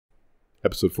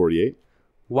Episode 48.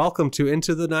 Welcome to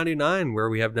Into the 99, where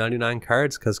we have 99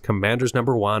 cards because Commander's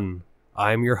number 1.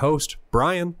 I'm your host,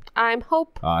 Brian. I'm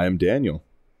Hope. I'm Daniel.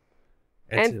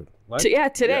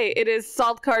 Today it is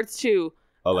Salt Cards 2.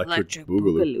 Electric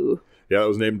Boogaloo. Yeah, it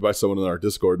was named by someone in our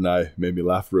Discord, and I made me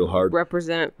laugh real hard.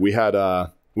 Represent. We had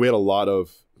a lot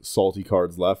of salty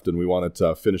cards left, and we wanted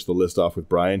to finish the list off with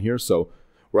Brian here, so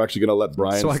we're actually going to let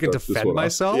Brian so I can defend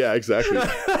myself? Yeah, exactly.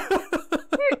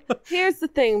 Here's the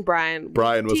thing, Brian.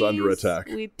 Brian was under attack.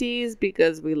 We tease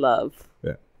because we love.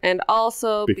 Yeah. And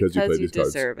also because you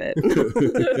deserve it.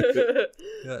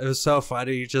 Yeah, it was so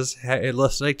funny just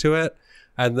listening to it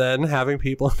and then having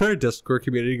people in our Discord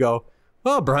community go,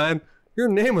 "Oh, Brian, your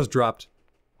name was dropped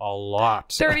a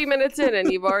lot." 30 minutes in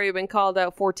and you've already been called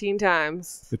out 14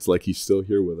 times. It's like he's still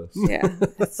here with us. Yeah.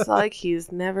 It's like he's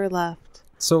never left.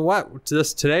 So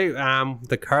today,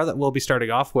 the card that we'll be starting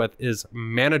off with is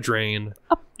Mana Drain.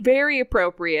 Very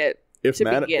appropriate to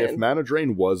begin. If Mana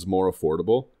Drain was more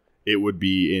affordable, it would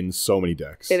be in so many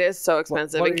decks. It is so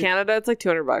expensive. In Canada, it's like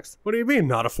 $200. What do you mean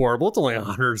not affordable? It's only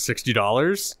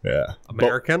 $160. Yeah.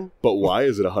 American. But why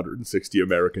is it $160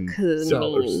 American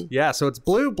dollars? Yeah, so it's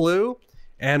blue,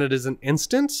 and it is an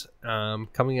instant,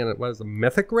 coming in at, a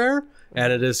mythic rare?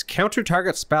 And it is counter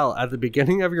target spell. At the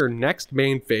beginning of your next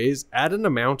main phase, add an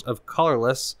amount of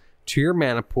colorless to your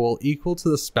mana pool equal to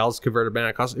the spell's converted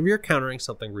mana cost. If you're countering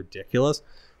something ridiculous,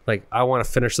 like I want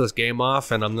to finish this game off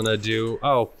and I'm going to do,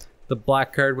 the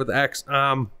black card with X.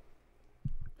 Tormented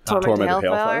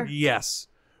Hailfire? Yes.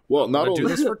 Well, do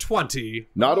this for 20.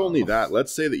 Not only that,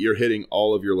 let's say that you're hitting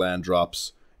all of your land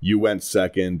drops. You went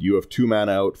second, you have 2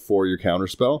 mana out for your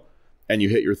counterspell, and you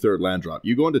hit your 3rd land drop.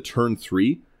 You go into turn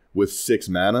 3 with 6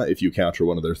 mana if you counter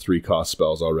one of their 3 cost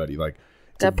spells already. Like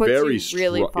that puts you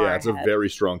really far Yeah, it's a very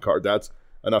strong card. That's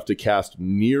enough to cast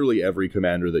nearly every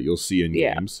commander that you'll see in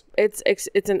games. It's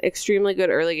an extremely good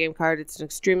early game card. It's an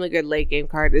extremely good late game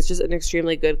card. It's just an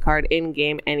extremely good card in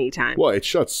game anytime. Well, it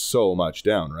shuts so much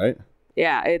down, right?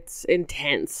 Yeah, it's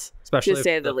intense. Especially to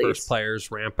say if the least. First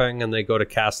player's ramping and they go to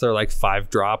cast their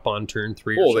 5-drop on turn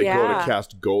 3. Or they go to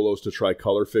cast Golos to try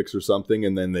color fix or something,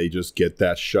 and then they just get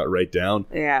that shut right down.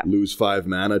 Yeah. Lose 5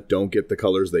 mana, don't get the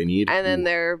colors they need. And then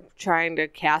they're trying to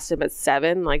cast him at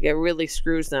 7. Like, it really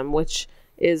screws them, which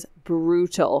is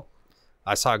brutal.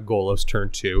 I saw Golos turn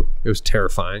 2. It was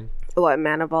terrifying. What,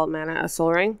 Mana Vault, Mana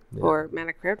Soul Ring? Yeah. Or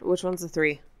Mana Crypt? Which one's the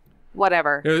 3?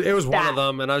 Whatever. It was one of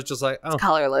them, and I was just like, it's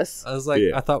colorless. I was like,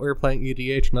 I thought we were playing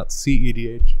EDH, not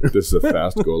CEDH. This is a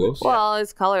fast Golos? Well,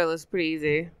 it's colorless, pretty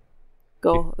easy.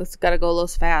 It's got to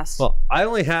Golos fast. Well, I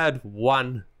only had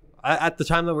one. At the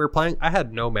time that we were playing, I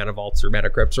had no Mana Vaults or Mana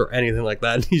Crypts or anything like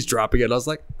that, and he's dropping it. I was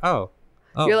like, oh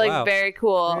you're like, wow. Very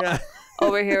cool. Yeah.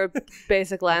 Over here with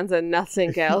basic lands and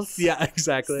nothing else. Yeah,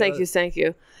 exactly. Thank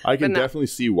you. I can definitely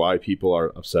see why people are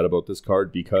upset about this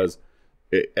card, because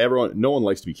no one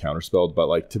likes to be counterspelled,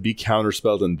 but to be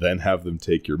counterspelled and then have them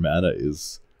take your mana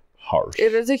is harsh.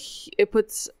 It is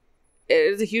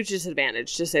a huge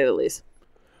disadvantage, to say the least.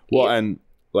 Well, and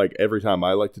every time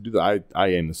I like to do that, I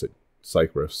aim this at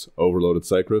Cycrifs, overloaded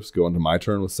Cycrifs, go into my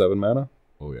turn with 7 mana.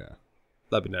 Oh yeah,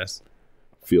 that'd be nice.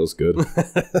 Feels good.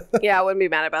 Yeah, I wouldn't be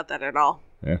mad about that at all.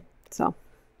 Yeah. So,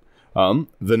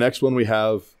 the next one we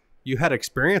have. You had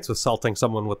experience with salting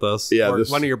someone with this. Yeah,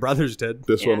 one of your brothers did.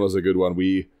 This one was a good one.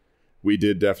 We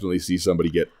did definitely see somebody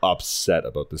get upset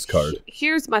about this card.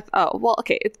 Here's my...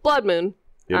 it's Blood Moon.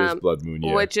 It is Blood Moon,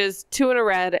 yeah. Which is 2 and a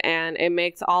red, and it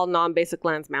makes all non-basic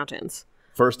lands mountains.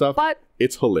 First off,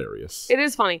 it's hilarious. It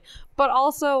is funny. But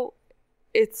also,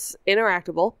 it's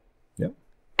interactable. Yep.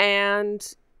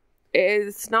 And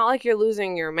it's not like you're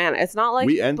losing your mana. It's not like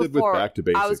we ended with back to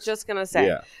basics. I was just going to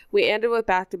say, we ended with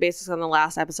back to basics on the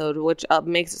last episode, which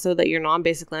makes it so that your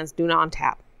non-basic lands do not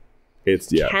untap.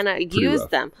 Cannot use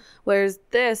them. Whereas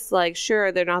this,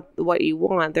 sure, they're not what you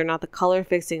want. They're not the color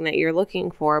fixing that you're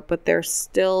looking for, but they're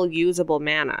still usable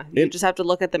mana. You just have to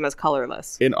look at them as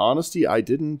colorless. In honesty, I've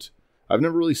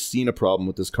never really seen a problem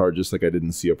with this card, just like I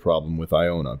didn't see a problem with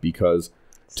Iona, because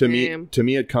to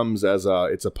me it comes as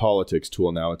it's a politics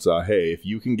tool now. It's hey, if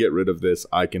you can get rid of this,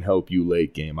 I can help you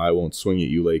late game. I won't swing at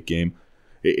you late game.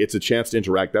 It's a chance to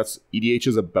interact. That's EDH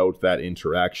is about that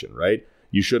interaction, right?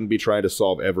 You shouldn't be trying to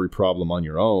solve every problem on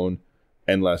your own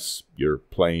unless you're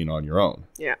playing on your own.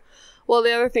 Yeah. Well,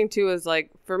 the other thing too is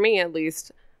for me at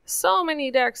least, so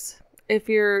many decks. If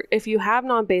you have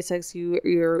non-basics,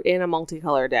 you're in a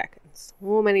multicolor deck.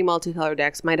 So many multicolor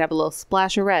decks might have a little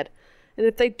splash of red. And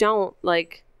if they don't,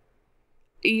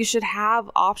 you should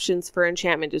have options for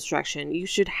enchantment destruction. You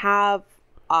should have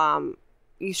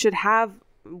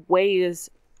ways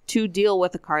to deal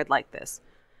with a card like this.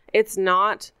 It's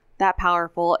not that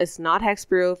powerful. It's not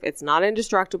hexproof. It's not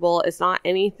indestructible. It's not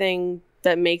anything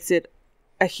that makes it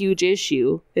a huge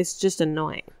issue. It's just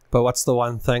annoying. But what's the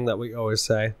one thing that we always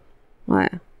say?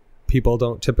 What? People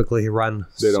don't typically run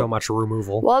so much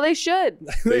removal. Well, they should.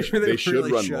 They should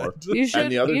really run more. You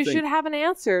should have an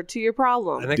answer to your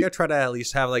problem. I think I try to at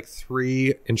least have like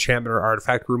 3 enchantment or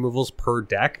artifact removals per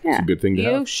deck. Yeah. It's a good thing to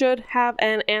have. You should have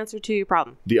an answer to your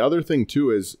problem. The other thing, too,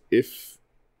 is if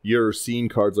you're seeing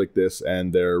cards like this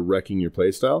and they're wrecking your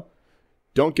playstyle,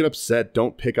 don't get upset.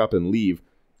 Don't pick up and leave.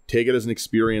 Take it as an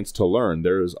experience to learn.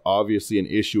 There is obviously an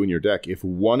issue in your deck. If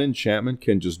one enchantment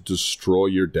can just destroy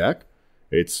your deck,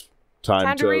 it's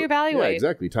time to reevaluate. Yeah,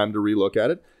 exactly. Time to relook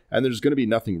at it. And there's going to be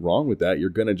nothing wrong with that. You're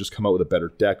going to just come out with a better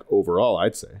deck overall,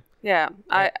 I'd say. Yeah.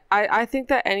 I think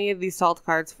that any of these salt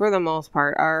cards, for the most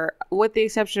part, are, with the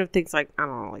exception of things like, I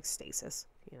don't know, like Stasis,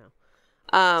 you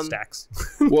know. Stacks.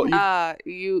 Well,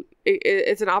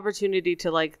 it's an opportunity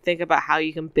to like think about how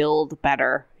you can build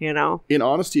better, you know. In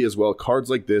honesty as well, cards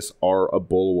like this are a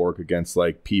bulwark against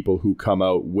like people who come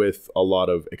out with a lot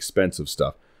of expensive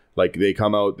stuff. Like they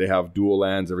come out, they have dual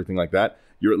lands, everything like that.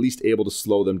 You're at least able to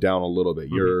slow them down a little bit.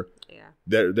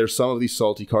 There's some of these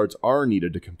salty cards are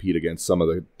needed to compete against some of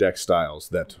the deck styles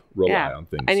that rely on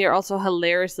things. And you're also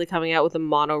hilariously coming out with a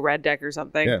mono red deck or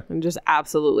something and just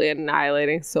absolutely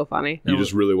annihilating. So funny. You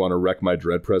just really want to wreck my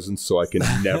Dread Presence so I can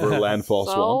never landfall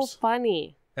swamps. So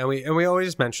funny. And we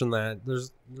always mention that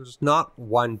there's not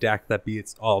one deck that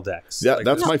beats all decks. Yeah, like,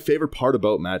 that's my favorite part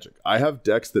about Magic. I have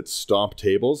decks that stomp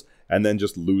tables and then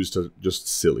just lose to just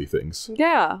silly things.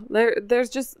 Yeah,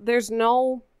 there's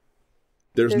no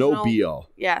be all.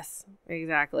 Yes,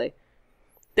 exactly.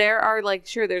 There are like,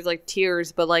 sure, there's like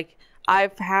tiers, but like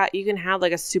you can have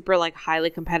like a super like highly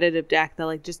competitive deck that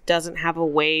like just doesn't have a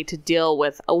way to deal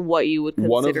with what you would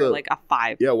consider like a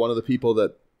 5. Yeah, one of the people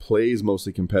that plays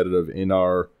mostly competitive in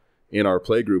our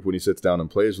play group, when he sits down and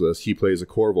plays with us, he plays a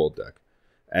Corvold deck.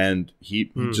 And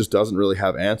he just doesn't really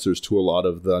have answers to a lot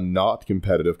of the not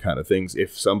competitive kind of things.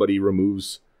 If somebody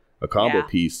removes a combo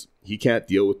piece, he can't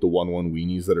deal with the 1/1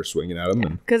 weenies that are swinging at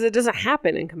him. Because it doesn't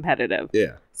happen in competitive.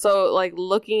 Yeah. So, like,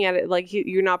 looking at it, like,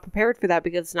 you're not prepared for that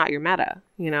because it's not your meta,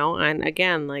 you know? And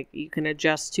again, like, you can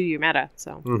adjust to your meta,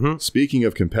 so. Speaking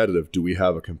of competitive, do we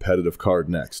have a competitive card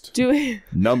next? Do we?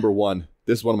 Number 1.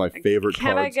 This is one of my favorite cards.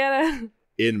 Can I get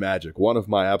in Magic. One of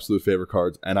my absolute favorite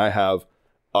cards, and I have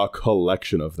a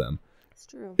collection of them. It's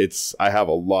true. I have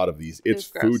a lot of these. It's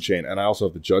Food Chain, and I also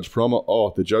have the Judge promo.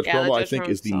 Oh, the Judge promo I think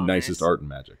is the nicest art in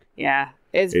Magic. Yeah,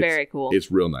 it's very cool.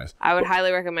 It's real nice. I would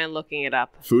highly recommend looking it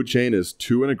up. Food Chain is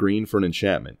 2 and a green for an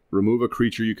enchantment. Remove a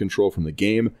creature you control from the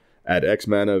game. Add X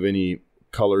mana of any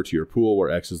color to your pool, where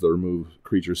X is the remove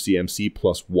creature CMC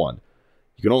 +1.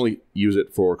 You can only use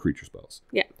it for creature spells.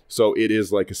 Yeah. So it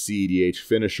is like a CEDH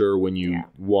finisher. When you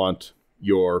want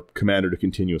your commander to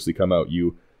continuously come out,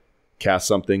 you cast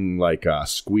something like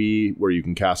Squee, where you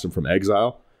can cast him from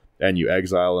exile, and you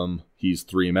exile him. He's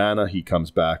 3 mana. He comes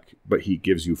back, but he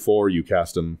gives you 4. You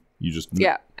cast him. You just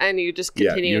and you just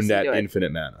continuously you net do it.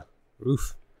 infinite mana.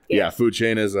 Oof. Yeah, Food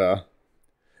Chain is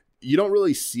you don't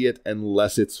really see it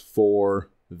unless it's for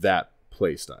that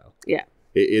play style. Yeah,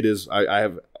 it is. I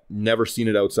have never seen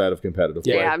it outside of competitive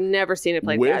play. Yeah, I've never seen it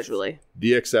played casually.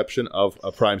 The exception of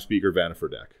a Prime Speaker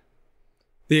Vanifer deck.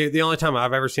 The only time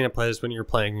I've ever seen it play is when you're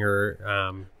playing your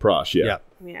Prosh, yeah.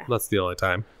 That's the only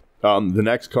time. The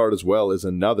next card as well is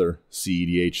another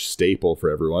CEDH staple for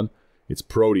everyone. It's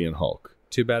Protean Hulk.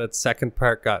 Too bad its second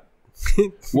part got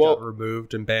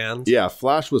removed and banned. Yeah,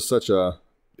 Flash was such a...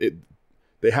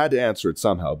 they had to answer it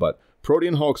somehow, but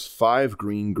Protean Hulk's 5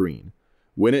 green.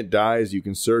 When it dies, you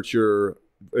can search your...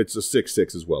 It's a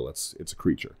 6/6 as well. It's a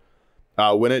creature.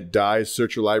 When it dies,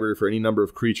 search your library for any number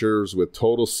of creatures with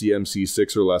total CMC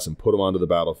 6 or less and put them onto the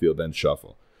battlefield, then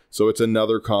shuffle. So it's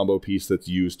another combo piece that's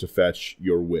used to fetch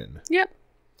your win. Yep.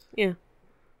 Yeah.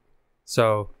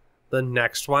 So the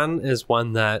next one is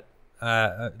one that,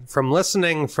 from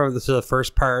listening to the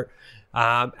first part,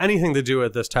 anything to do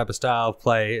with this type of style of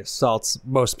play salts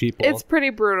most people. It's pretty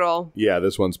brutal. Yeah,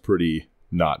 this one's pretty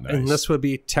not nice. And this would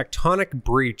be Tectonic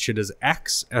Breach. It is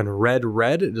X and red.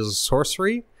 It is a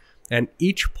sorcery. And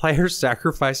each player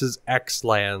sacrifices X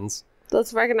lands.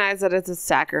 Let's recognize that it's a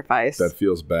sacrifice. That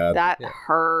feels bad. That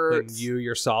hurts. And you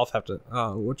yourself have to,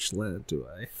 which land do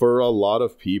I? For a lot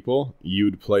of people,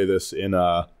 you'd play this in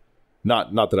a...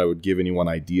 Not that I would give anyone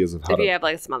ideas of how if you have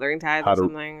like Smothering Tithe or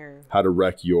something. Or how to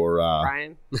wreck your...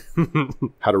 Brian.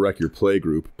 how to wreck your play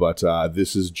group. But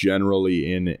this is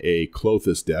generally in a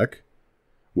Klothys deck,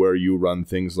 where you run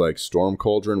things like Storm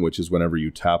Cauldron, which is whenever you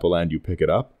tap a land, you pick it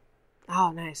up.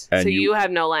 Oh, nice. And so you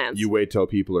have no lands. You wait till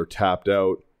people are tapped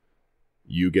out.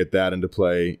 you get that into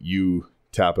play, you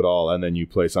tap it all, and then you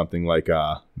play something like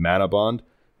Mana Bond,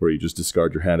 where you just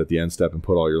discard your hand at the end step and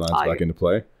put all your lands back into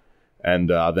play. And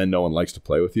then no one likes to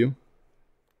play with you.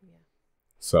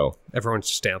 So everyone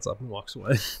just stands up and walks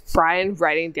away. Brian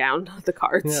writing down the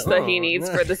cards that he needs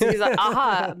for this. He's like,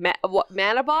 aha,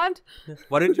 Mana Bond?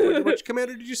 Which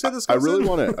commander did you say this I was really in?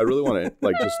 want to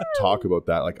like just talk about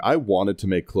that. Like, I wanted to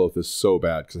make Klothys so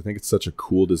bad because I think it's such a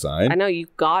cool design. I know, you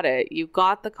got it. You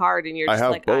got the card and you're just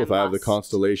like, I have both. I have the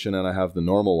Constellation and I have the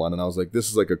normal one, and I was like, this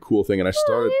is like a cool thing. And I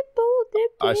started.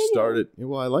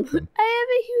 Well, I like them. I have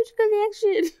a huge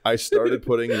collection. I started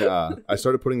putting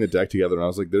the deck together, and I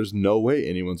was like, there's no way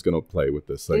anyone's gonna play with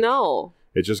this. Like, no.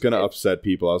 It's just gonna upset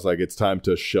people. I was like, it's time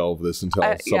to shelve this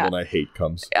until someone I hate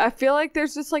comes. I feel like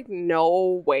there's just like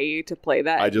no way to play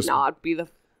that and not be the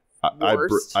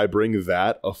worst. I bring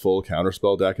that, a full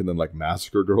counterspell deck, and then like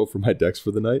Massacre Girl for my decks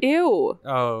for the night. Ew.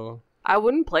 Oh. I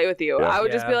wouldn't play with you. Yeah. I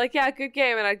would just be like, yeah, good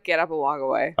game, and I'd get up and walk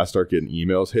away. I start getting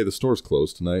emails, hey, the store's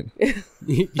closed tonight.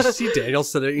 You see Daniel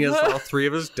sitting, he has all 3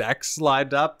 of his decks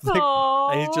lined up, like,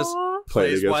 and he just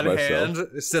plays one hand,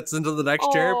 sits into the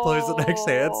next chair, plays the next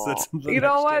hand, sits into the next chair. You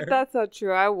know what? That's not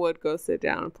true. I would go sit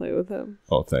down and play with him.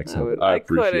 Oh, thanks. I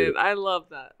appreciate it. I love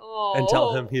that. Oh. And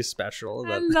tell him he's special.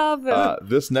 I love it.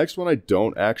 This next one, I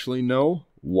don't actually know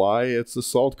why it's the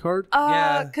salt card.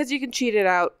 Yeah, because you can cheat it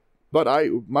out. But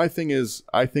my thing is,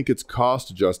 I think its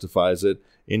cost justifies it.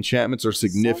 Enchantments are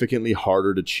significantly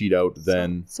harder to cheat out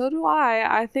than... So do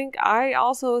I. I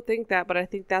also think that, but I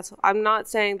think that's... I'm not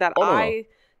saying that I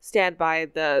stand by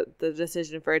the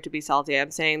decision for it to be salty.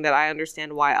 I'm saying that I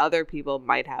understand why other people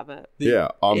might have it.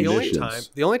 Omniscience.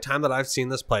 The only time that I've seen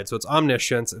this played, so it's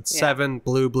Omniscience, it's 7,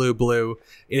 blue,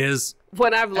 is...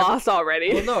 When I've lost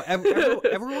already. Well, no,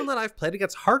 everyone that I've played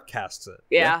against hardcasts it.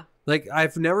 Yeah. Like,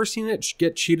 I've never seen it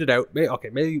get cheated out.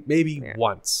 Maybe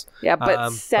once. Yeah,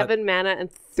 but 7 mana and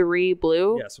 3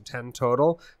 blue. Yeah, so 10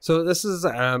 total. So this is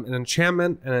an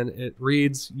enchantment, and it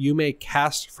reads, you may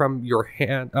cast from your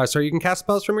hand... you can cast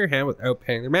spells from your hand without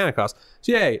paying their mana cost.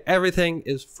 So yay, everything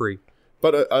is free.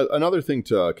 But another thing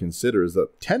to consider is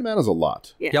that 10 mana is a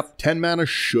lot. Yes. Yep. 10 mana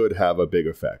should have a big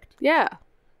effect. Yeah.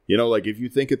 You know, like, if you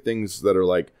think of things that are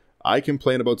like, I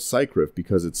complain about Cycriff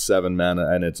because it's 7 mana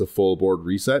and it's a full board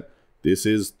reset. This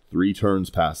is 3 turns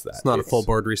past that. It's not a full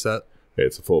board reset.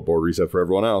 It's a full board reset for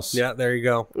everyone else. Yeah, there you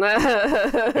go.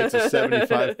 It's a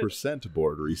 75%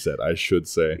 board reset, I should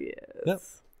say. Yes. Yep.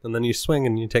 And then you swing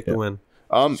and you take the win.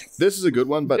 This is a good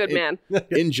one, but good man.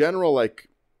 In general, like,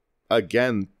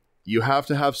 again, you have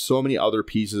to have so many other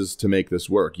pieces to make this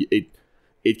work.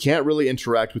 It can't really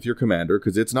interact with your commander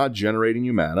because it's not generating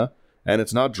you mana and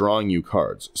it's not drawing you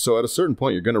cards. So at a certain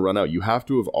point, you're going to run out. You have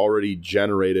to have already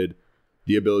generated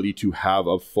the ability to have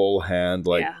a full hand,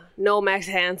 like no max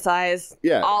hand size.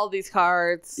 Yeah, all these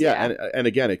cards. Yeah. And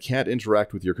again, it can't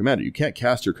interact with your commander. You can't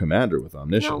cast your commander with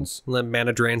Omniscience. No. Then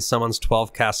mana drains someone's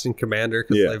 12 casting commander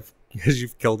because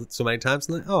you've killed it so many times.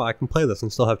 And I can play this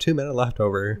and still have 2 mana left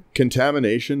over.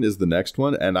 Contamination is the next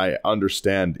one, and I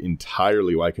understand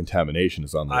entirely why Contamination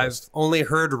is on the list. I've only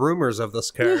heard rumors of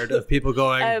this card of people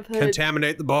going,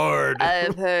 contaminate the board.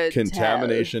 I've heard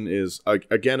Contamination is,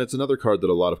 again, it's another card that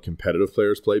a lot of competitive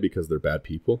players play because they're bad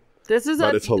people.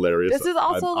 But it's hilarious. This is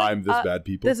also I'm this bad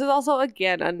people. This is also,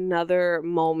 again, another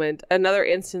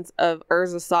instance of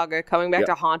Urza Saga coming back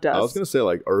to haunt us. I was going to say,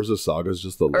 like, Urza Saga is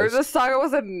just the list. Urza Saga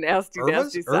was a nasty set.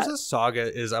 Urza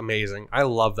Saga is amazing. I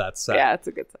love that set. Yeah, it's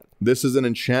a good set. This is an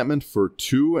enchantment for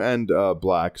 2 and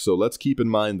black, so let's keep in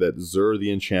mind that Zur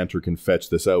the Enchanter can fetch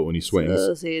this out when he swings.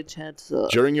 Zur the Enchanter.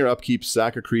 During your upkeep,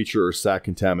 sack a creature or sack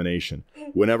Contamination.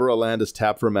 Whenever a land is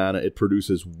tapped for mana, it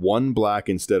produces 1 black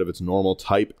instead of its normal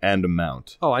type and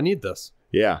amount. Oh, I need this.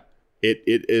 Yeah. It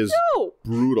is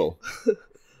brutal.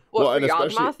 Well, and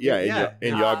especially Yawgmoth?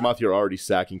 In Yawgmoth, you're already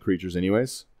sacking creatures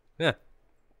anyways. Yeah.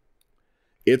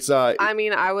 It's I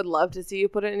mean, I would love to see you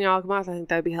put it in Yawgmoth. I think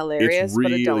that'd be hilarious. It's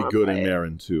really good in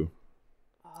Marin too.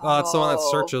 Oh, it's the one that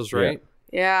searches, right?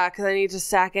 Yeah, because I need to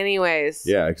sack anyways.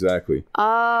 Yeah, exactly.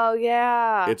 Oh,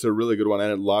 yeah. It's a really good one,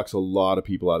 and it locks a lot of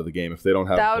people out of the game if they don't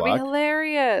have black. That would be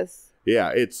hilarious. Yeah,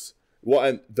 it's... Well,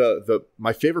 and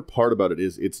my favorite part about it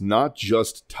is it's not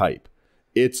just type.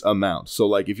 It's amount. So,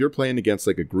 like, if you're playing against,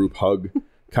 like, a group hug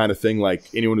kind of thing, like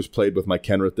anyone who's played with my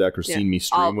Kenrith deck or seen me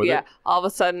stream with it. All of a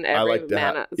sudden, I like to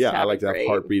have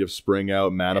Heartbeat of Spring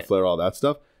Out, Mana Flare, all that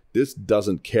stuff. This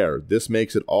doesn't care. This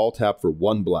makes it all tap for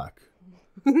 1 black.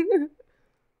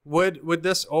 Would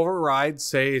this override,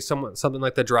 say, something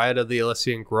like the Dryad of the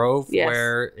Elysian Grove,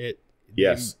 where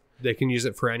they can use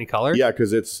it for any color? Yeah,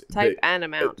 because it's type and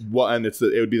amount. And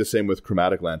it would be the same with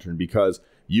Chromatic Lantern, because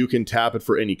you can tap it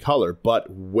for any color, but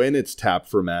when it's tapped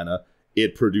for mana,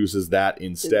 it produces that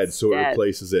instead. So it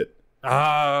replaces it.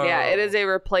 Oh. Yeah, it is a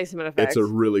replacement effect. It's a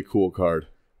really cool card.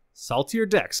 Saltier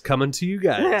decks coming to you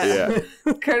guys.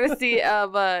 Yeah. Courtesy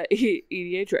of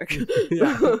EDH Trick.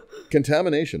 Yeah.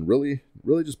 Contamination. Really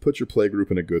just put your play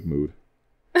group in a good mood.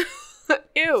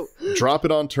 Ew. Drop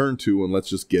it on turn 2 and let's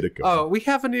just get it going. Oh, we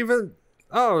haven't even...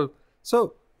 Oh,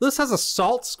 so this has a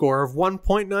salt score of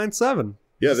 1.97.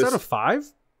 Yeah, is that a 5?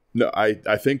 No, I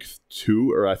think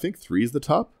 2 or I think 3 is the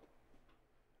top.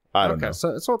 I don't know.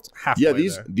 So it's halfway.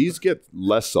 Yeah, these get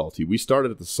less salty. We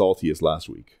started at the saltiest last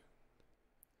week.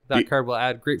 That card will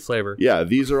add great flavor. Yeah,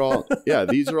 these are all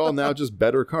now just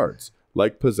better cards,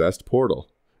 like Possessed Portal,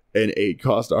 an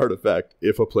 8-cost artifact.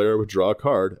 If a player would draw a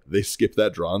card, they skip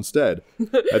that draw instead.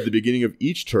 At the beginning of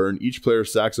each turn, each player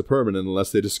sacks a permanent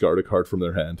unless they discard a card from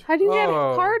their hand. How do you get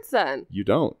cards then? You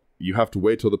don't. You have to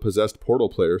wait till the Possessed Portal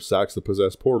player sacks the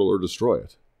Possessed Portal or destroy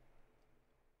it.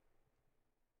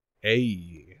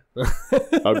 Hey.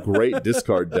 A great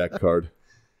discard deck card.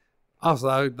 Oh,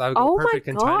 so that would go perfect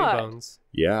in Tiny Bones.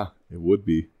 Yeah, it would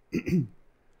be.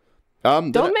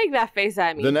 Don't make that face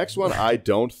at me. The next one, I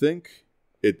don't think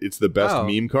it's the best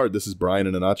meme card. This is Brian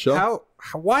in a nutshell.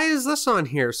 Why is this on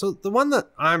here? So the one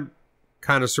that I'm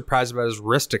kind of surprised about is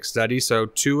Rhystic Study. So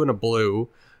 2 and a blue.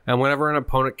 And whenever an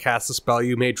opponent casts a spell,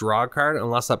 you may draw a card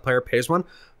unless that player pays one.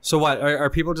 So what? Are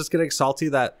people just getting salty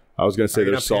that... I was going to say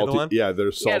they're salty. Yeah,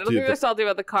 they're salty. Yeah, I don't think they're salty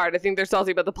about the card. I think they're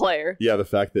salty about the player. Yeah, the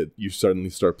fact that you suddenly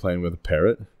start playing with a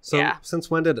parrot. So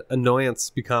since when did annoyance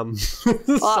become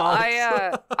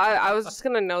I was just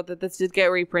going to note that this did get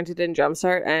reprinted in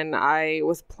Jumpstart, and I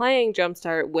was playing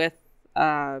Jumpstart with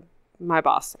my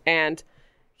boss, and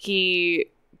he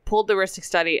pulled the Rhystic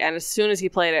Study, and as soon as he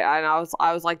played it, and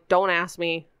I was like, don't ask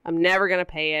me. I'm never going to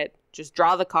pay it. Just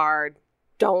draw the card.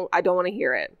 I don't want to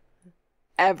hear it.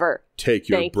 Ever. Take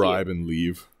your bribe and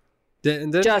leave.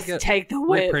 Just take the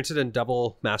win. Printed in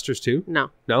double masters too?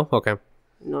 No. No? Okay.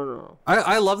 No.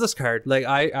 I love this card. Like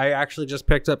I actually just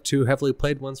picked up 2 heavily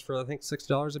played ones for I think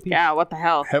 $6 a piece. Yeah, what the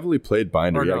hell? Heavily played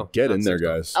binder. Get in there,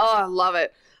 guys. Oh, I love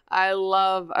it. I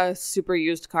love a super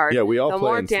used card. Yeah, we all play the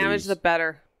more damage, the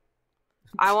better.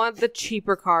 I want the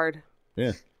cheaper card.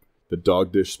 Yeah. The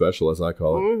dog dish special, as I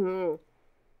call it. Mm-hmm.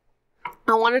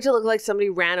 I want it to look like somebody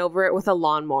ran over it with a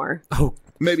lawnmower. Oh,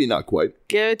 maybe not quite.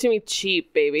 Give it to me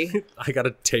cheap, baby. I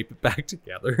gotta tape it back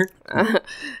together.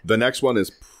 The next one is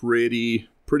pretty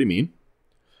mean.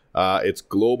 It's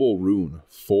Global Rune.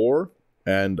 4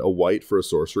 and a white for a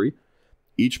sorcery.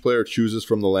 Each player chooses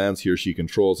from the lands he or she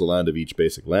controls a land of each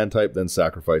basic land type, then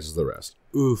sacrifices the rest.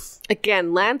 Oof.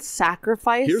 Again, land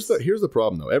sacrifice? Here's the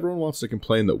problem, though. Everyone wants to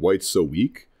complain that white's so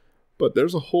weak, but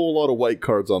there's a whole lot of white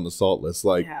cards on the salt list.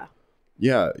 Like,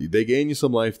 yeah, they gain you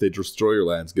some life, they destroy your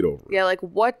lands, get over it. Yeah, like,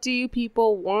 what do you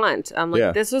people want? I'm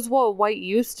like, this is what white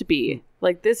used to be.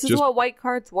 Like, this is what white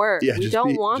cards were. Yeah, we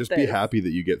don't want this. Just be happy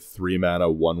that you get 3 mana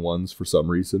 1/1s for some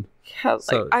reason. Yeah,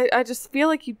 so, I just feel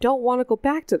like you don't want to go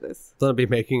back to this. Gonna be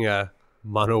making a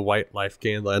mono white life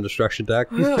gain land destruction deck.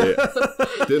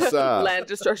 This land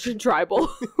destruction tribal.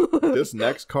 This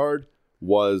next card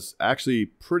was actually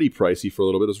pretty pricey for a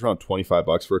little bit. It was around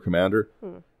 $25 for a commander.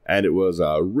 And it was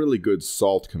a really good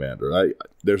salt commander.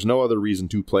 There's no other reason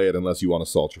to play it unless you want to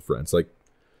salt your friends. Like,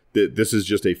 this is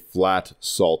just a flat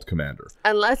salt commander.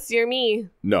 Unless you're me.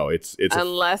 No, it's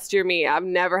unless you're me. I've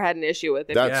never had an issue with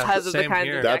it because of the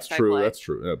kinds of decks I play. That's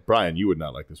true. Brian, you would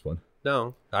not like this one.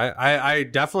 No, I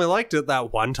definitely liked it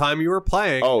that one time you were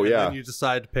playing. Oh, yeah. And then you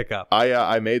decided to pick up.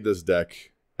 I made this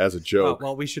deck as a joke.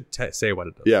 Well, we should say what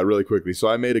it does. Yeah, really quickly. So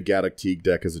I made a Gaddock Teague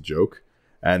deck as a joke.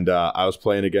 And I was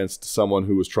playing against someone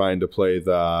who was trying to play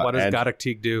the... What does Gaddock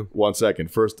Teague do? 1 second.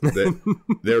 First,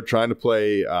 they were trying to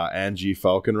play Angie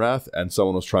Falconwrath, and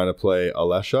someone was trying to play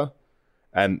Alesha.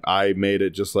 And I made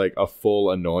it just like a full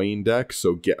annoying deck.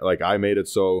 So I made it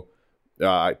so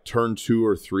turn 2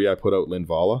 or 3, I put out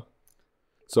Linvala.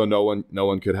 So no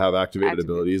one could have activated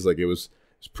abilities. Like,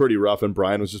 it's pretty rough, and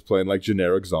Brian was just playing like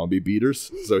generic zombie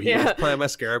beaters. So he was playing my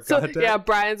Scarab God deck. Yeah,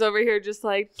 Brian's over here just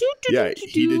like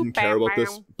he didn't care about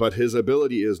this, but his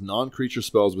ability is non-creature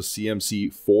spells with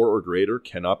CMC 4 or greater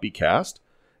cannot be cast,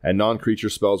 and non-creature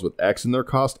spells with X in their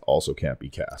cost also can't be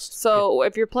cast. So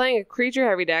if you're playing a creature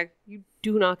heavy deck, you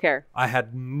do not care. I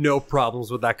had no problems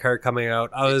with that card coming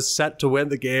out. I was set to win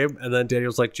the game, and then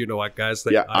Daniel's like, "Do you know what, guys?"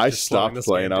 Like, I stopped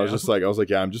playing. I was like,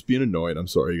 "Yeah, I'm just being annoyed. I'm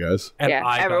sorry, guys." And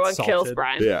everyone kills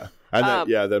Brian. Yeah,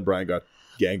 and then Brian got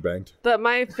gangbanged. But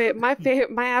my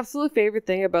absolute favorite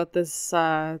thing about this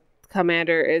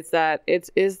commander is that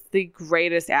it is the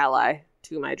greatest ally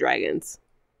to my dragons.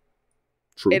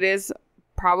 True. It is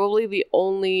probably the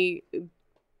only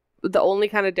the only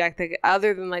kind of deck that,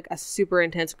 other than like a super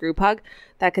intense group hug,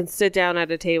 that can sit down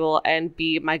at a table and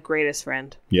be my greatest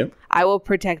friend. Yep. I will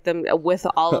protect them with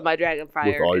all of my dragon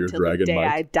fire all your until dragon the day might.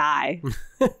 I die.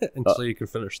 Until you can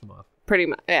finish them off. Pretty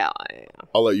much. Yeah.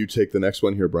 I'll let you take the next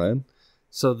one here, Brian.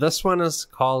 So this one is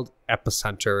called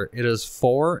Epicenter. It is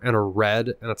 4 and a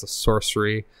red, and it's a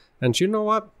sorcery. And you know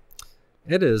what?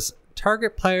 It is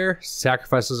target player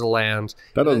sacrifices a land.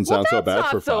 That doesn't sound so bad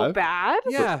Not for so 5. bad.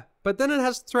 Yeah, but then it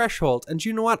has Threshold. And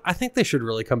you know what? I think they should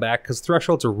really come back because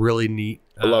Thresholds are really neat.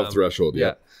 I love Threshold,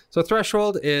 yeah. So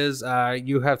Threshold is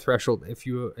you have Threshold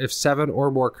if 7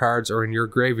 or more cards are in your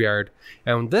graveyard.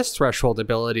 And this Threshold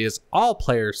ability is all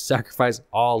players sacrifice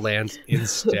all lands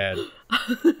instead.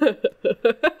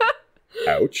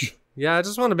 Ouch. Yeah, I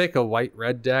just want to make a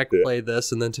white-red deck, play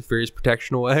this, and then Teferi's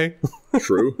Protection away.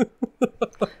 True.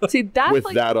 See, that's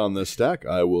With that on this deck,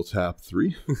 I will tap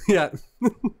 3. Yeah.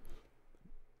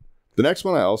 The next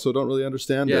one I also don't really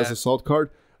understand as a salt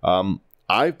card.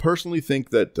 I personally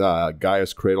think that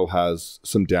Gaia's Cradle has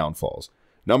some downfalls.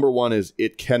 Number 1 is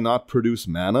it cannot produce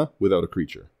mana without a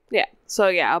creature. Yeah. So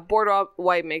yeah, a board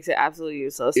wipe makes it absolutely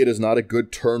useless. It is not a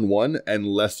good turn 1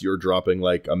 unless you're dropping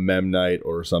like a Memnite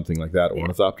or something like that,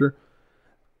 Ornithopter.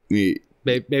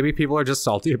 Maybe people are just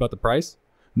salty about the price.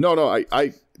 No,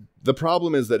 the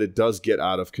problem is that it does get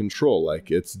out of control.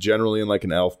 Like it's generally in like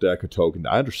an elf deck, a token.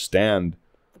 I understand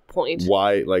the point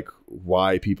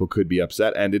why people could be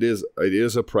upset, and it is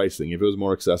a price thing. If it was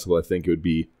more accessible, I think it would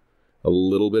be a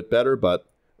little bit better, but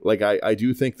like I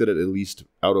do think that it at least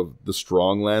out of the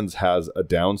strong lands has a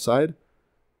downside.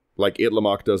 Like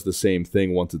Itlamok does the same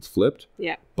thing once it's flipped.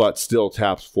 Yeah. But still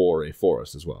taps for a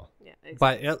forest as well. Yeah.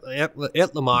 Exactly. But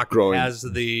Itlamok has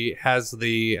the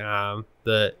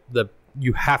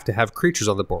you have to have creatures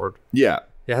on the board. Yeah.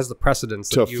 It has the precedence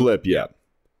to flip, yeah.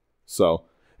 So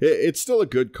it's still a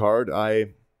good card. I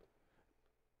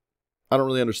don't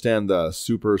really understand the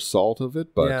super salt of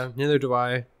it, but yeah, neither do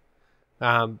I.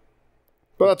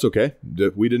 But that's okay.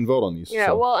 We didn't vote on these. Yeah,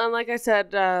 so. well, and like I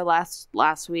said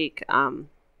last week,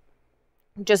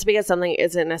 just because something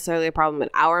isn't necessarily a problem in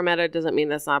our meta doesn't mean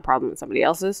that's not a problem in somebody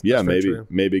else's. Yeah,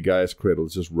 maybe Gaia's Cradle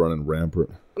is just running rampant.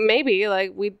 Maybe,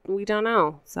 like we don't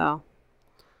know. So,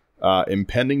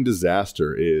 Impending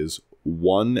Disaster is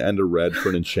 1 and a red for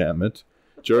an enchantment.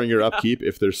 During your upkeep,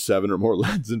 if there's 7 or more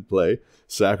lands in play,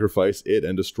 sacrifice it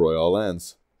and destroy all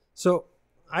lands. So,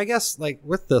 I guess like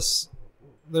with this,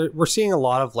 we're seeing a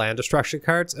lot of land destruction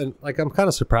cards, and like I'm kind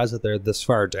of surprised that they're this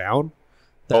far down.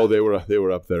 They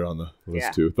were up there on the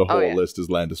list too. The whole list is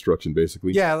land destruction,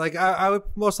 basically. Yeah, like I would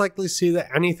most likely see that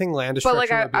anything land destruction.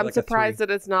 But like I'm surprised that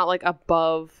it's not like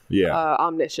above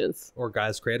Omniscience or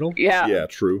Gaia's Cradle. Yeah,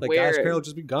 true. Like Gaia's Cradle would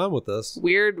just be gone with this.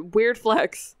 Weird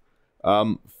flex.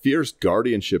 Fierce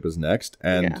Guardianship is next,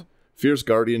 and Fierce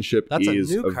Guardianship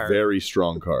is a very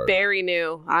strong card. Very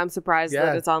new. I'm surprised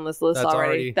that it's on this list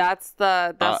already. That's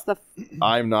the.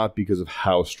 I'm not because of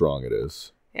how strong it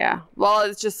is. Yeah. Well,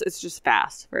 it's just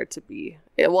fast for it to be.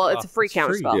 It's a free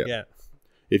counter spell. Yeah.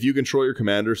 If you control your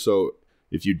commander, so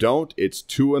if you don't, it's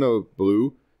 2 and a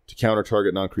blue to counter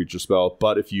target non-creature spell.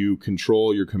 But if you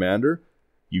control your commander,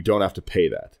 you don't have to pay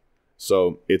that.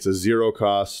 So it's a 0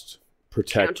 cost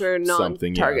protect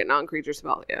something. Target non-creature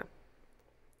spell. Yeah.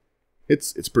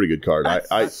 It's a pretty good card.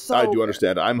 I do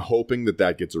understand. I'm hoping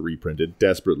that gets a reprint. It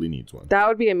desperately needs one. That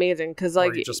would be amazing because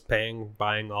like you're just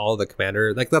buying all the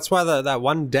commander. Like that's why that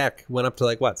one deck went up to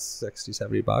like what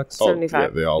 $60-$70. 75. Yeah,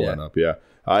 they all went up. Yeah.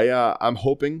 I'm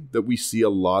hoping that we see a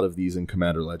lot of these in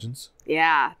Commander Legends.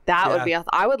 Yeah, that would be.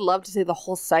 I would love to see the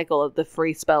whole cycle of the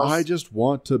free spells. I just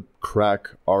want to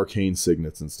crack arcane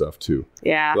signets and stuff too.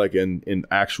 Yeah. Like in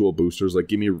actual boosters. Like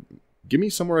give me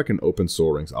somewhere I can open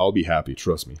Soul Rings. I'll be happy.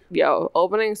 Trust me. Yo,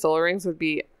 opening Soul Rings would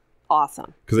be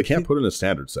awesome. Because they can't put in a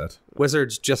standard set.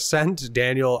 Wizards just sent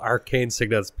Daniel arcane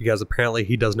signets because apparently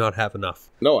he does not have enough.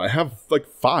 No, I have like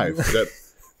 5 that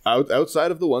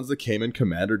outside of the ones that came in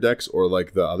Commander decks or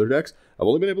like the other decks. I've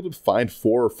only been able to find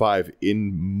 4 or 5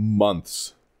 in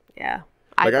months. Yeah.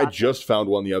 I just found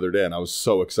one the other day and I was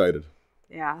so excited.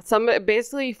 Yeah.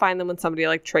 Basically you find them when somebody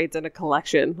like trades in a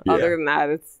collection. Yeah. Other than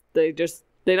that,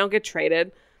 they don't get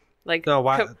traded. Like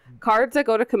cards that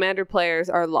go to Commander players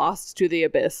are lost to the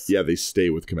abyss. Yeah, they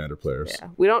stay with Commander players. Yeah,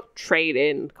 we don't trade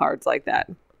in cards like that.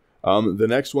 The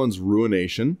next one's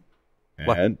Ruination.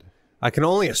 And I can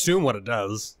only assume what it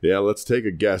does. Yeah, let's take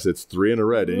a guess. It's 3 and a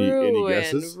red. Any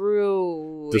guesses?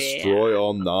 Destroy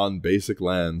all non-basic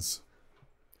lands.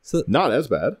 So, not as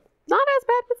bad. Not as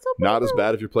bad, but still not as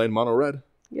bad if you're playing mono red.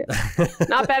 Yeah.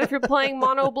 Not bad if you're playing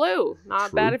mono blue.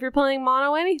 Not bad if you're playing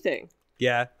mono anything.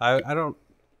 Yeah, I don't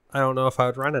know if I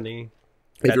would run any.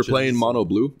 If you're playing mono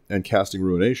blue and casting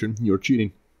Ruination, you're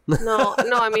cheating. No,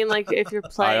 I mean like if you're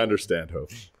playing. I understand,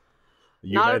 Hope.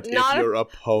 You meant if your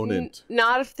opponent.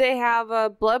 Not if they have a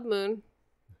Blood Moon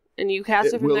and you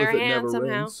cast it from their hand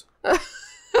somehow.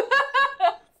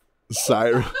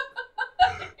 Sire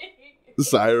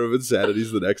of Insanity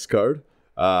is the next card.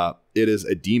 It is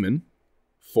a demon,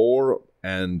 4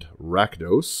 and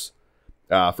Rakdos.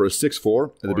 For a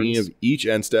 6/4, at the beginning of each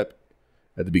end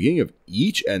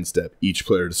step, each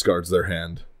player discards their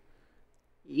hand.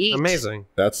 Yeet. Amazing.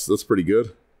 That's pretty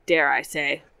good. Dare I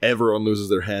say. Everyone loses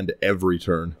their hand every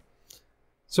turn.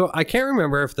 So I can't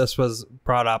remember if this was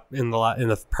brought up in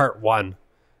the part 1,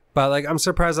 but like I'm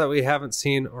surprised that we haven't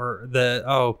seen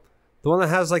the one that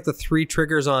has like the 3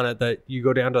 triggers on it that you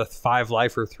go down to 5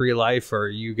 life or 3 life or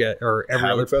you get or every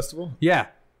Havoc other Festival? Yeah.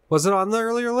 Was it on the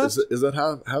earlier list? Is that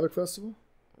Havoc Festival?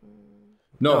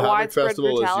 No, Havoc Widespread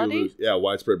Festival Brutality? is you lose. Yeah,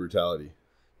 Widespread Brutality.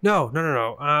 No.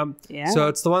 Yeah. So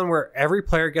it's the one where every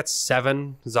player gets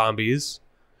 7 zombies.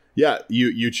 Yeah,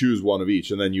 you choose one of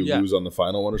each, and then you lose on the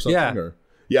final one or something.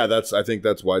 Yeah. I think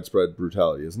that's Widespread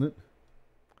Brutality, isn't it?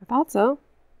 I thought so.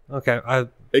 Okay.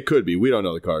 It could be. We don't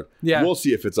know the card. Yeah. We'll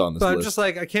see if it's on this But list. I'm just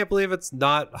like, I can't believe it's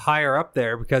not higher up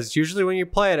there because usually when you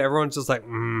play it, everyone's just like,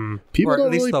 People or don't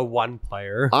at least really- the one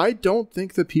player. I don't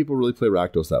think that people really play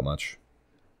Rakdos that much.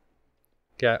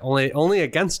 Yeah, only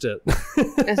against it.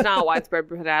 It's not Widespread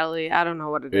Brutality. I don't know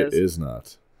what it is. It is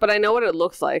not. But I know what it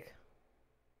looks like.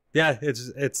 Yeah,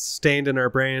 it's stained in our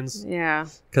brains Yeah.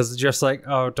 because it's just like,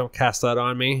 oh, don't cast that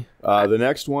on me. The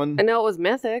next one. I know it was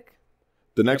Mythic.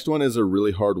 The next one is a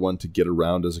really hard one to get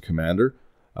around as a commander.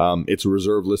 It's a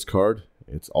reserve list card.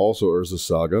 It's also Urza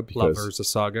Saga because Love Urza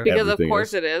Saga. Because of everything course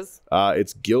is. it is.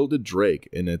 It's Gilded Drake,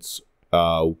 and it's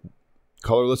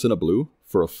colorless and a blue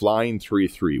for a flying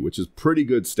 3/3, which is pretty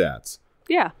good stats.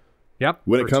 Yeah. Yep.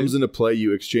 When it comes into play,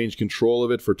 you exchange control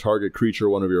of it for target creature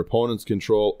one of your opponent's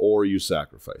control, or you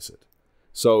sacrifice it.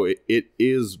 So it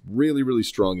is really, really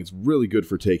strong. It's really good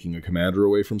for taking a commander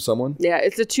away from someone. Yeah,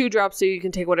 it's a 2-drop so you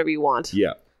can take whatever you want.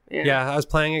 Yeah. Yeah, I was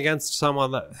playing against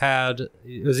someone that had,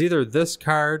 it was either this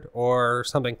card or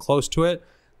something close to it.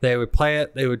 They would play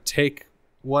it, they would take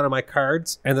one of my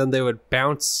cards, and then they would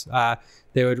bounce,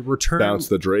 they would return. Bounce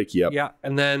the Drake, yep. Yeah,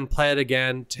 and then play it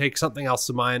again, take something else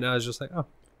of mine. I was just like, oh.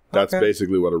 That's okay.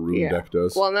 basically what a rune deck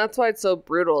does. Well, and that's why it's so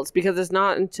brutal. It's because it's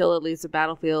not until it leaves the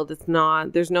battlefield. It's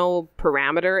not, there's no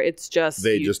parameter. It's just,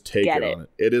 they just take it on it.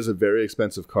 It is a very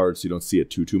expensive card, so you don't see it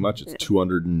too much. It's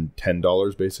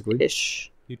 $210 basically.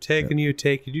 Ish. You take and you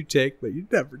take and you take, but you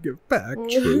never give back.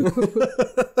 True.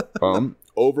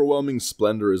 Overwhelming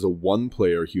Splendor is a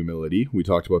 1-player humility. We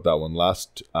talked about that one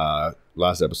last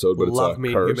episode, but Love it's a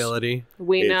me curse. We humility.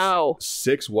 know.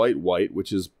 6 white,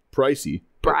 which is pricey.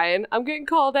 Brian, I'm getting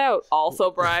called out.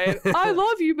 Also, Brian, I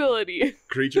love humility.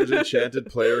 Creatures enchanted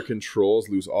player controls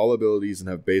lose all abilities and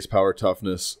have base power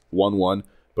toughness 1/1,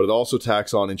 but it also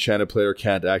tacks on enchanted player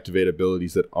can't activate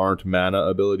abilities that aren't mana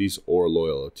abilities or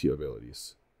loyalty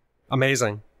abilities.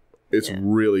 Amazing. It's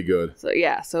really good.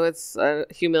 So it's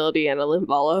humility and a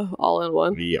Limvala all in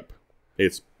one. Yep.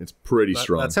 It's pretty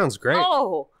strong. That sounds great.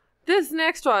 Oh, this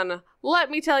next one.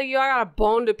 Let me tell you, I got a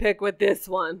bone to pick with this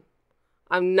one.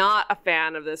 I'm not a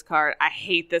fan of this card. I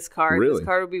hate this card. Really? This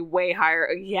card would be way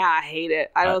higher. Yeah, I hate it.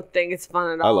 I don't think it's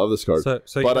fun at all. I love this card. So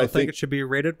you but don't I think it should be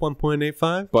rated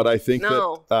 1.85? But I think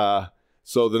No. that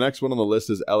so the next one on the list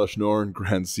is Elish Norn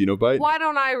Grand Cenobite. Why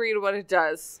don't I read what it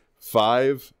does?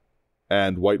 5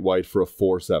 and white for a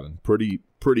 4/7.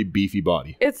 Pretty beefy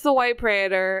body. It's the White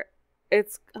Praetor.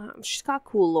 It's she's got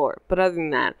cool lore, but other than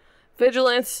that,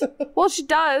 vigilance. Well, she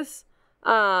does.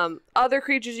 Other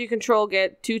creatures you control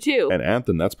get 2/2. And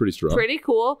Anthem, that's pretty strong. Pretty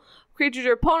cool. Creatures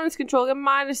your opponents control get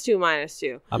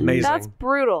 -2/-2. Amazing. That's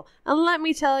brutal. And let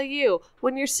me tell you,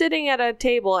 when you're sitting at a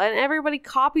table and everybody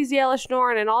copies the Elish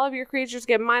Norn and all of your creatures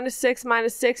get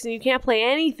 -6/-6 and you can't play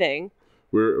anything.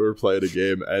 We're playing a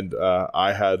game, and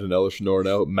I had an Elish Norn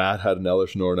out. Matt had an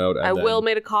Elish Norn out. And Will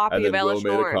made a copy of Elish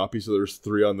Will made a copy, so there's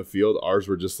 3 on the field. Ours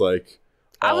were just like...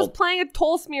 I was playing a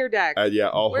Tolsmere deck. We're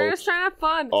just trying to have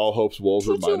fun. All hopes wolves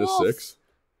were 2/2 wolves.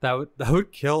 -6. That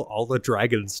would kill all the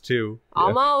dragons too.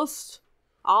 Almost.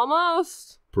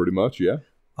 Pretty much, yeah.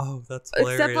 Oh, that's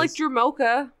hilarious. Except like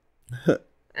Dromoka.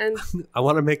 And I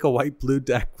want to make a white-blue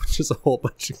deck, which is a whole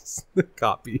bunch of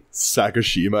copies.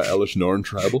 Sakashima Elish Norn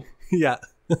Tribal. Yeah.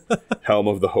 Helm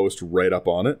of the Host right up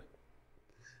on it.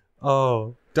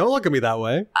 Oh, don't look at me that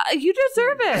way. you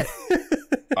deserve it.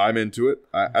 I'm into it.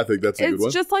 I think that's a good one.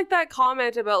 It's just like that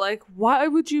comment about like, why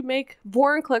would you make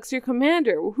Vorinclex your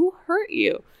commander? Who hurt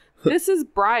you? This is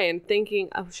Brian thinking,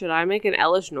 oh, should I make an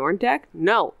Elish Norn deck?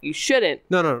 No, you shouldn't.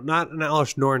 No, not an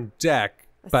Elish Norn deck.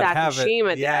 but have it.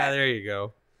 Sakashima Yeah, deck. there you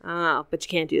go. Oh, but you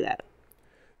can't do that.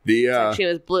 The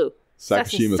Sakashima's blue.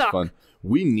 Sakashima's suck. fun.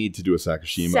 We need to do a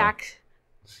Sakashima.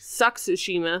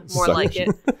 Sakashima, more like it.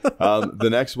 The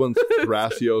next one's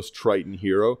Thrasios Triton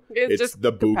Hero. It's just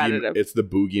competitive. It's the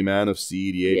boogeyman of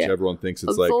CEDH. Yeah. Everyone thinks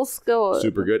it's like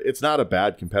super good. It's not a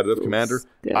bad competitive commander.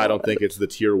 I don't think it's the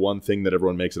tier 1 thing that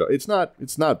everyone makes it up. It's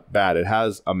not bad. It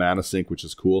has a mana sink, which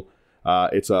is cool.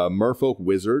 It's a Merfolk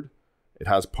Wizard. It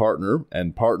has Partner,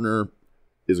 and Partner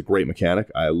is a great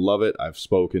mechanic. I love it. I've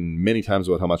spoken many times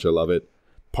about how much I love it.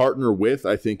 Partner with,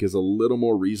 I think, is a little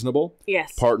more reasonable.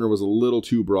 Yes. Partner was a little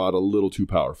too broad, a little too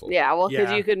powerful. Yeah, well,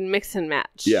 because you could mix and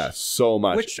match. Yeah, so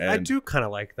much. Which I do kind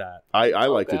of like that. I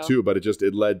liked it too, but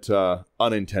it led to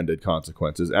unintended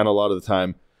consequences. And a lot of the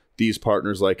time, these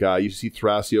partners, like you see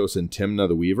Thrasios and Timna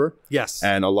the Weaver. Yes.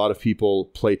 And a lot of people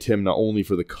play Timna only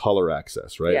for the color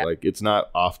access, right? Yeah. Like, it's not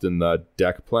often the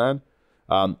deck plan.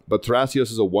 But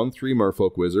Thrasios is a 1/3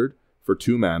 Merfolk Wizard for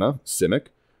 2 mana, Simic,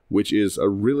 which is a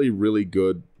really, really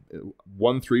good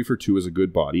 1/3 for 2 is a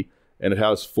good body. And it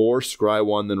has 4 scry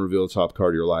 1, then reveal the top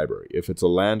card of your library. If it's a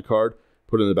land card,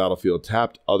 put it in the battlefield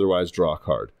tapped, otherwise draw a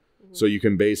card. Mm-hmm. So you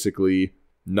can basically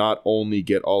not only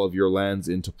get all of your lands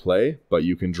into play, but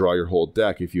you can draw your whole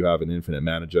deck if you have an infinite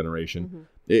mana generation. Mm-hmm.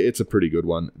 It's a pretty good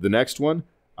one. The next one,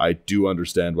 I do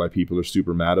understand why people are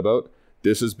super mad about.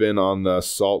 This has been on the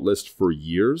salt list for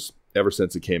years, ever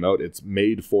since it came out. It's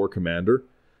made for Commander.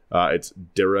 It's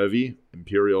Derevi,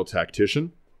 Imperial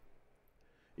Tactician.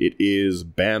 It is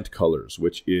Bant colors,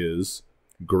 which is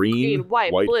green,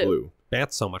 white, blue.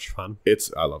 Bant's so much fun.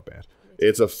 I love Bant.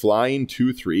 It's a flying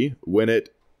 2/3. When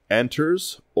it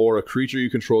enters or a creature you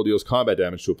control deals combat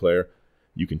damage to a player,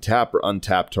 you can tap or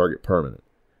untap target permanent.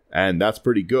 And that's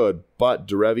pretty good, but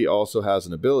Derevi also has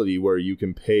an ability where you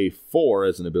can pay 4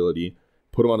 as an ability,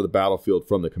 put him onto the battlefield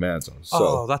from the command zone.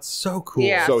 So, that's so cool.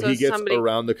 Yeah, so he gets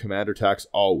around the commander tax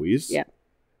always. Yeah.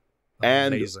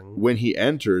 And amazing. When he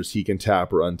enters, he can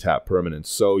tap or untap permanents.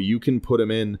 So you can put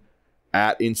him in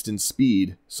at instant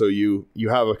speed. So you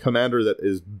have a commander that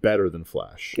is better than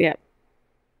Flash. Yeah.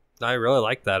 I really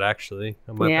like that, actually.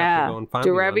 I might have to go and find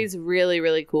Derevi's really,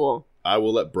 really cool. I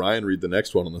will let Brian read the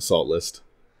next one on the salt list.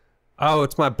 Oh,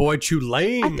 it's my boy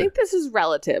Tulane. I think this is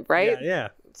relative, right? Yeah.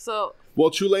 So...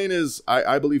 Well, Tulane is...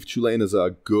 I believe Tulane is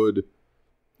a good...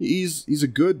 He's a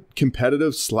good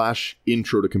competitive /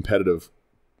 intro to competitive.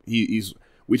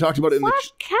 We talked about it in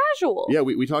Flash casual. Yeah,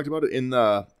 we talked about it in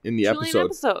the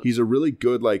episode. He's a really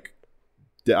good deck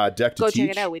to teach. Go check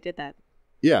it out. We did that.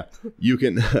 Yeah, you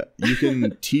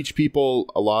can teach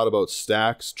people a lot about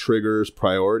stacks, triggers,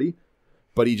 priority,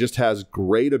 but he just has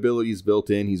great abilities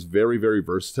built in. He's very, very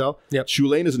versatile. Yep.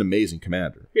 Tulane is an amazing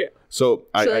commander. Yeah. So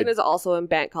Tulane is also in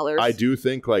Bant colors. I do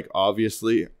think,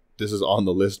 obviously, this is on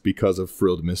the list because of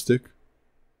Frilled Mystic.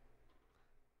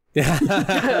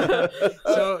 Yeah.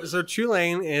 so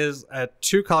Tulane is a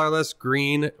 2 colorless,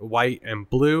 green, white, and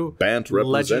blue. Bant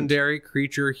represent. Legendary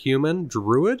creature human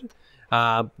druid.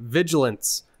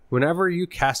 Vigilance. Whenever you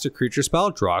cast a creature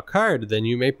spell, draw a card. Then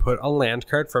you may put a land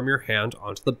card from your hand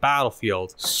onto the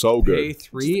battlefield. So good. Pay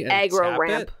 3 and aggro tap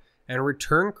ramp. it, and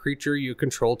return creature you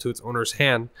control to its owner's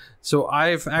hand. So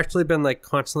I've actually been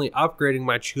constantly upgrading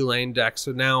my Tulane deck.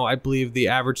 So now I believe the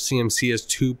average CMC is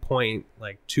 2.5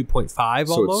 almost.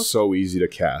 So it's so easy to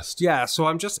cast. Yeah, so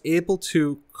I'm just able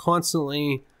to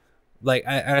constantly,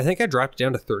 I think I dropped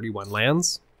down to 31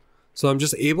 lands. So I'm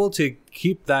just able to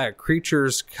keep that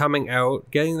creatures coming out,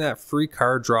 getting that free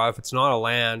card draw if it's not a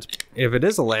land. If it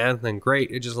is a land, then great.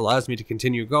 It just allows me to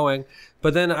continue going.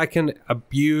 But then I can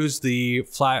abuse the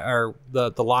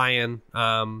the lion.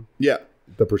 Yeah,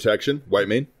 the protection, white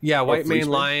mane. Yeah, white mane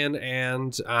lion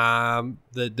and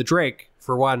the drake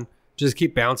for one. Just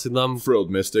keep bouncing them. Frilled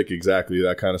Mystic, exactly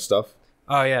that kind of stuff.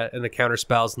 Oh yeah, and the counter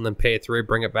spells, and then pay 3,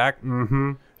 bring it back.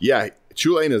 Mm-hmm. Yeah,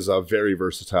 Tulane is a very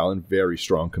versatile and very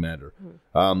strong commander.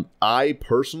 I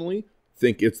personally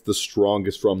think it's the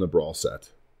strongest from the Brawl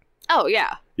set. Oh,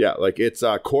 yeah. Yeah, it's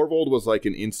Corvold was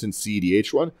an instant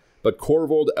CDH one, but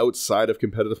Corvold outside of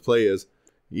competitive play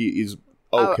he's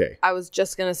okay. I was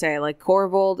just going to say,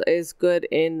 Corvold is good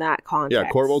in that context. Yeah,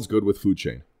 Corvold's good with food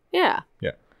chain. Yeah.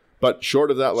 Yeah. But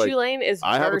short of that, Tulane is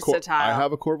versatile. I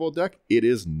have a Corvold deck. It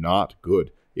is not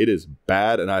good. It is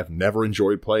bad, and I've never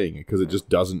enjoyed playing it because it just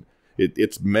doesn't...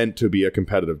 It's meant to be a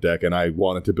competitive deck, and I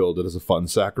wanted to build it as a fun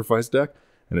sacrifice deck,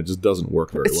 and it just doesn't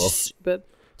work very well. Stupid.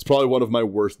 It's probably one of my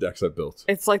worst decks I've built.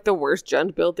 It's the worst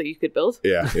Jund build that you could build.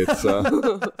 Yeah, it's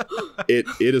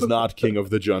it is not King of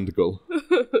the Jungle.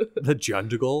 The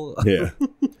Jungle? Yeah.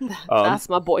 That's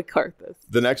my boy Karthus.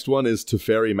 The next one is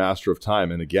Teferi, Master of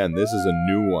Time, and again, this is a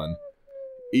new one.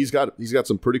 he's got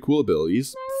some pretty cool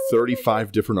abilities.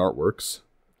 35 different artworks.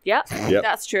 Yep.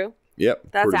 That's true.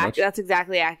 Yep. That's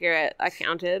exactly accurate. I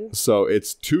counted. So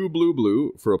it's 2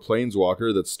 blue for a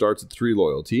planeswalker that starts at 3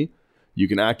 loyalty. You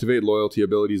can activate loyalty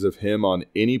abilities of him on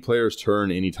any player's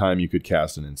turn anytime you could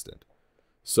cast an instant.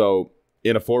 So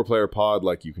in a 4-player pod,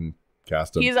 like, you can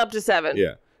cast him. He's up to 7.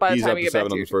 Yeah. He's up to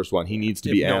 7 on the first one. He needs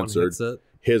to be answered.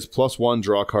 His +1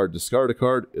 draw card, discard a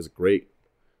card is great.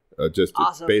 Just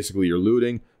awesome. Basically you're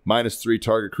looting. -3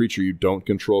 target creature you don't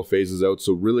control phases out.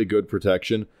 So really good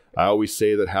protection. I always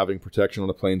say that having protection on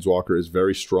a planeswalker is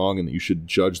very strong and that you should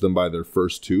judge them by their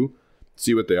first 2.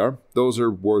 See what they are. Those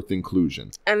are worth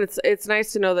inclusion. And it's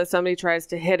nice to know that somebody tries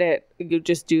to hit it. You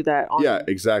just do that on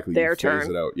exactly. their you phase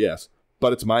turn. It out. Yes.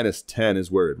 But it's -10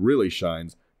 is where it really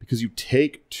shines because you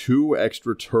take 2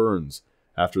 extra turns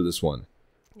after this one.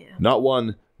 Yeah. Not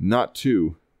 1, not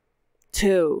 2.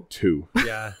 2.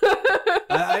 Yeah.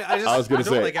 I was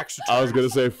gonna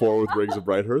say 4 with Rings of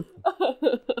Brighthearth.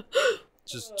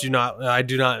 I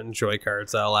do not enjoy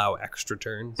cards that allow extra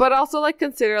turns. But also, like,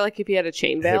 consider, like, if you had a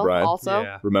Chain Veil, Brian, also.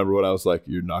 Yeah. Remember what I was like,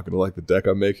 you're not gonna like the deck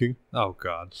I'm making? Oh,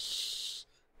 God.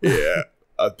 Yeah.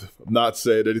 I'm not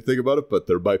saying anything about it, but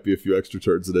there might be a few extra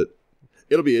turns in it.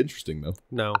 It'll be interesting, though.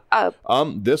 No.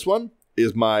 This one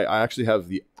is I actually have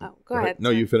the... Oh, go ahead. No,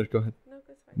 you finish. Go ahead. No,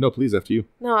 that's fine. No, please, after you.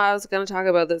 No, I was going to talk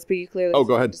about this, but you clearly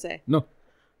go ahead. To say. No.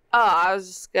 Oh, I was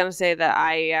just going to say that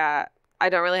I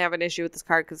don't really have an issue with this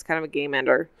card because it's kind of a game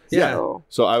ender. Yeah.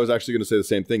 So I was actually going to say the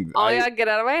same thing. Get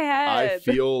out of my head. I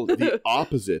feel the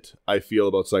opposite I feel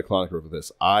about Cyclonic Rift with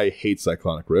this. I hate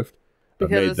Cyclonic Rift.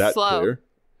 Because I've made that slow. Clear.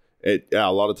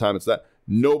 A lot of time it's that.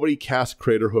 Nobody casts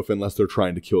Craterhoof unless they're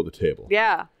trying to kill the table.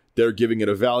 Yeah. They're giving it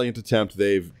a valiant attempt.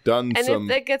 They've done and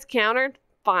if it gets countered,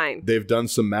 fine. They've done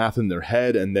some math in their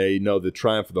head, and they know the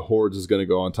Triumph of the Hordes is going to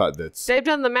go on top. They've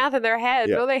done the math in their head.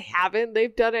 Yeah. No, they haven't.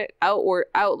 They've done it out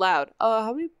loud.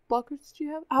 How many blockers do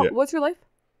you have? What's your life?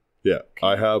 Yeah, okay.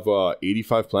 I have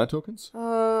 85 plant tokens.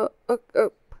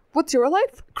 What's your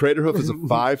life? Craterhoof is a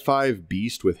 5/5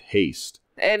 beast with haste.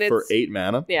 And it's for 8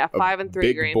 mana. Yeah, 5 and 3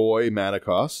 big green. Big boy mana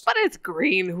cost. But it's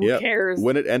green. Who cares?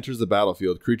 When it enters the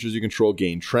battlefield, creatures you control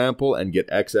gain trample and get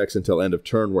XX until end of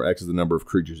turn, where X is the number of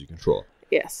creatures you control.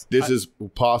 Yes. This is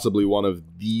possibly one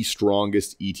of the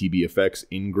strongest ETB effects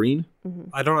in green. Mm-hmm.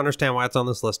 I don't understand why it's on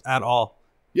this list at all.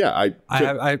 Yeah, I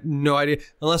have no idea.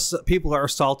 Unless people are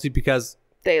salty because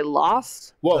they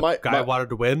lost. Well, the guy wanted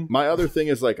to win. My other thing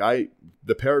is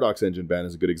the Paradox Engine ban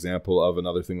is a good example of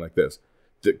another thing like this.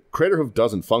 The Craterhoof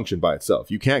doesn't function by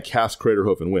itself. You can't cast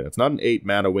Craterhoof and win. It's not an 8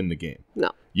 mana win the game. No.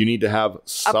 You need to have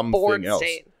something else.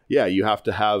 State. Yeah, you have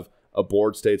to have a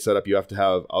board state set up. You have to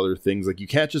have other things. You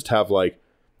can't just have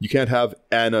you can't have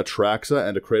an Atraxa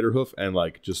and a Craterhoof and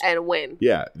and win.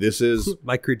 Yeah, this is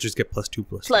my creatures get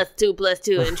 +2/+2.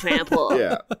 +2/+2 and trample.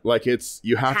 Yeah,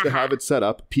 you have to have it set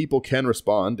up. People can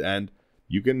respond, and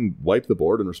you can wipe the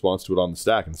board in response to it on the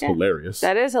stack, and it's hilarious.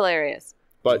 That is hilarious.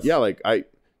 But yeah,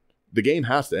 the game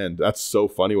has to end. That's so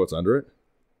funny what's under it.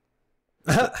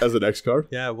 As the next card.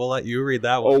 Yeah, we'll let you read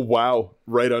that one. Oh, wow.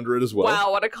 Right under it as well.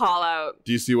 Wow, what a call out.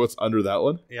 Do you see what's under that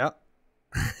one? Yeah.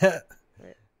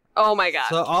 Oh my god.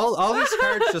 So all these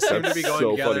cards just seem to be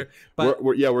going together. Funny. But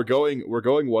we're going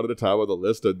one at a time on the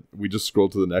list, and we just scroll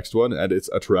to the next one, and it's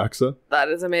Atraxa. That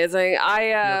is amazing.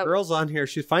 The girl's on here.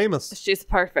 She's famous. She's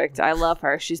perfect. I love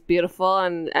her. She's beautiful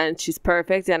and she's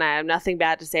perfect, and I have nothing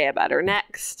bad to say about her.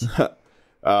 Next.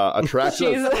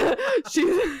 Atraxa.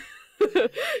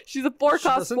 She's a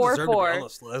 4-cost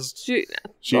 4/4.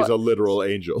 She's a literal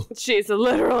angel. She's a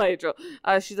literal angel.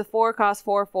 She's a 4-cost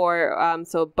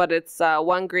 4/4. But it's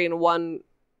 1 green, 1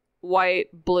 white,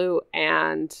 blue,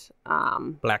 and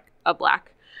black. A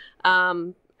black.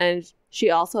 And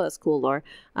she also has cool lore.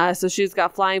 So she's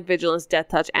got flying, vigilance, death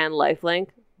touch, and lifelink.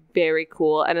 Very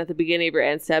cool. And at the beginning of your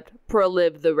end step,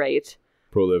 prolive the rate.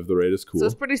 Prolive the rate is cool. So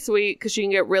it's pretty sweet because you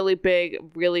can get really big,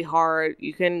 really hard.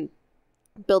 You can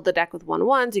build the deck with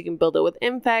 1/1s. You can build it with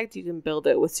Infect. You can build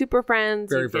it with Super Friends.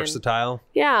 Very versatile.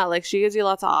 Yeah, she gives you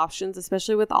lots of options,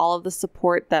 especially with all of the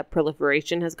support that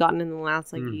Proliferation has gotten in the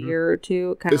last year or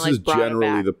two. This is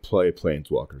generally the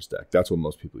Planeswalkers deck. That's what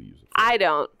most people use it for. I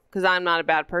don't, because I'm not a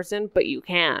bad person, but you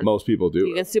can. Most people do.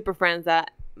 You can Super Friends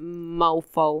that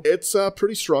mofo. It's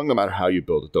pretty strong no matter how you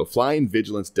build it, though. Flying,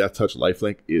 Vigilance, Death Touch,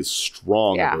 Lifelink is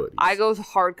strong abilities. I go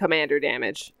hard commander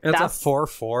damage. It's a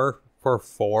 4/4 for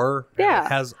 4. Yeah. It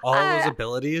has all those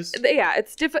abilities. Yeah,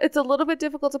 it's a little bit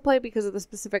difficult to play because of the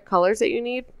specific colors that you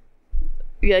need.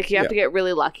 You have to get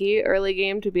really lucky early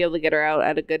game to be able to get her out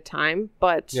at a good time.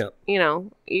 But,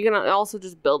 you can also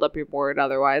just build up your board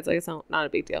otherwise. It's not a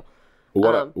big deal.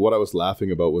 What I was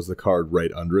laughing about was the card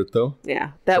right under it, though.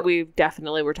 Yeah, that we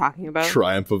definitely were talking about.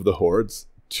 Triumph of the Hordes.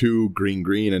 2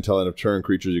 green, until end of turn,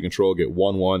 creatures you control get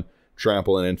 1/1,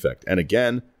 trample, and infect. And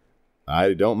again,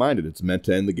 I don't mind it. It's meant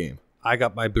to end the game. I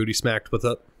got my booty smacked with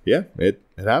it. Yeah, it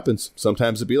happens.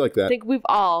 Sometimes it be like that. I think we've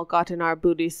all gotten our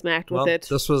booty smacked with it.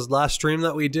 This was last stream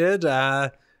that we did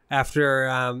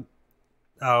after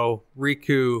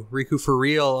Riku for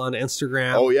real on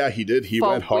Instagram. Oh yeah, he did. He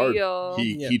went hard. Real.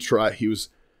 He was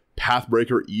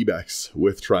Pathbreaker Ebex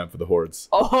with Triumph of the Hordes.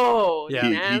 Oh,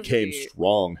 yeah. He came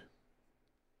strong.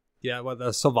 Yeah, the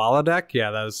Savala deck.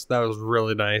 Yeah, that was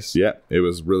really nice. Yeah, it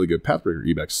was really good. Pathbreaker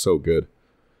Ebex, so good.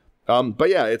 But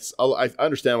yeah, I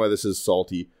understand why this is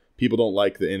salty. People don't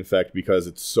like the infect because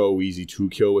it's so easy to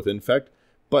kill with infect,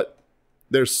 but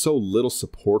there's so little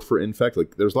support for infect.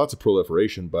 Like, there's lots of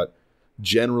proliferation, but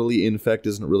generally infect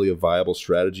isn't really a viable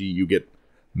strategy. You get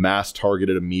mass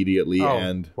targeted immediately,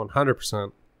 and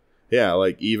 100%. Yeah,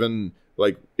 even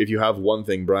if you have one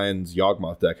thing, Brian's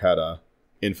Yawgmoth deck had a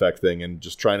infect thing, and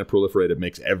just trying to proliferate it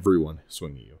makes everyone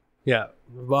swing at you. Yeah.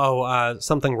 Well,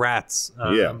 something rats.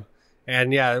 Yeah.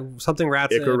 And yeah, something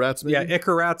rats. Ichor rats, maybe? Yeah,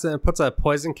 Ichor rats, and it puts a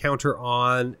poison counter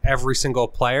on every single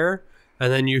player.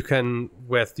 And then you can,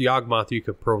 with Yawgmoth, you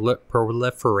could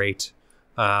proliferate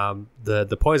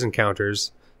the poison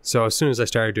counters. So as soon as I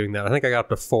started doing that, I think I got up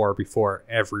to 4 before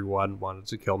everyone wanted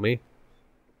to kill me.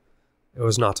 It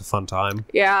was not a fun time.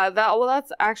 Yeah,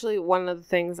 that's actually one of the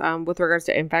things with regards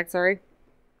to infect,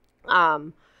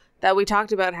 that we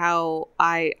talked about how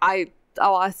I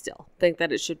still think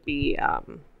that it should be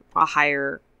a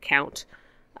higher count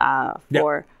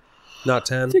for not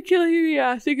 10 to kill you.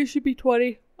 Yeah, I think it should be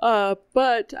 20.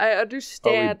 But I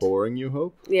understand. Are we boring you,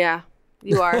 Hope? Yeah,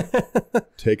 you are.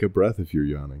 Take a breath if you're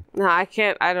yawning. No, I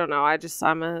can't. I don't know. I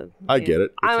get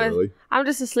it. I'm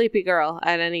just a sleepy girl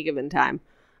at any given time.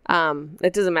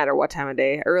 It doesn't matter what time of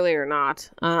day, early or not.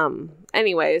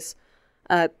 Anyways,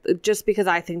 just because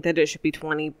I think that it should be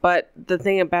 20. But the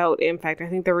thing about infect, I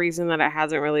think the reason that it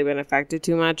hasn't really been affected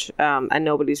too much, and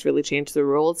nobody's really changed the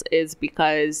rules, is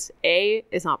because A,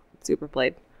 it's not super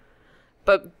played,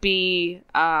 but B,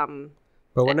 but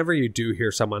whenever you do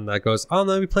hear someone that goes, "Oh,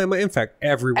 let me play my infect,"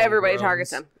 everybody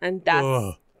targets them, and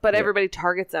that's everybody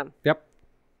targets them. Yep.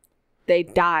 They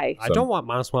die. I don't want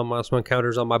 -1/-1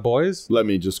 counters on my boys. Let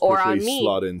me just quickly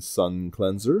slot in Sun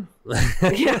Cleanser.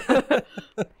 Yeah.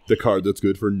 The card that's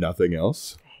good for nothing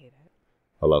else. I hate it.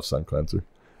 I love Sun Cleanser.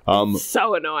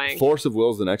 So annoying. Force of Will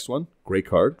is the next one. Great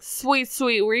card. Sweet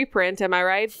reprint, am I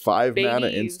right? 5 mana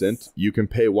instant. You can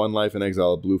pay 1 life and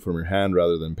exile a blue from your hand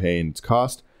rather than paying its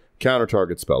cost. Counter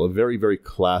target spell. A very, very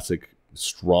classic,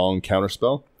 strong counter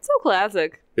spell. So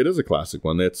classic. It is a classic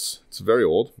one. It's very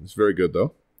old. It's very good,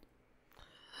 though.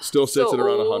 Still sits at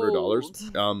around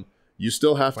 $100. You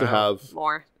still have to have...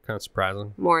 More. Kind of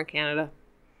surprising. More in Canada.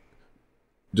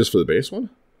 Just for the base one?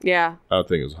 Yeah. I don't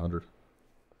think it was 100.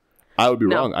 I would be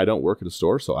wrong. I don't work at a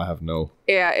store, so I have no...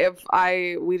 Yeah,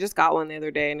 we just got one the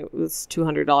other day, and it was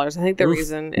 $200. I think the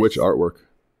reason... Which artwork?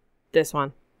 This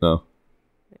one. No.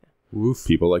 Woof.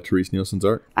 People like Therese Nielsen's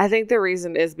art? I think the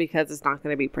reason is because it's not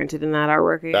going to be printed in that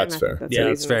artwork again. That's fair.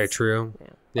 That's very true.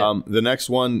 Yeah. The next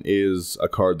one is a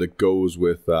card that goes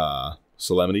with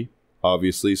Solemnity.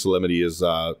 Obviously, Solemnity is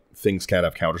things can't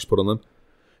have counters put on them.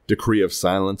 Decree of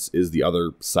Silence is the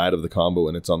other side of the combo,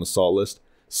 and it's on the salt list.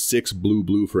 6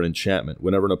 blue for enchantment.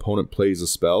 Whenever an opponent plays a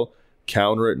spell,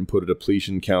 counter it and put a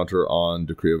depletion counter on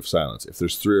Decree of Silence. If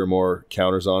there's 3 or more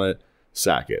counters on it,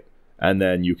 sack it. And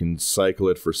then you can cycle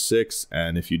it for 6,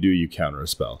 and if you do, you counter a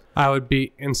spell. I would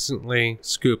be instantly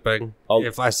scooping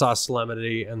if I saw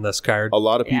Solemnity in this card. A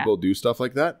lot of people do stuff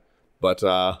like that, but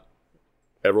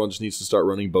everyone just needs to start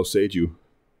running Boseiju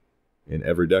in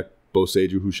every deck.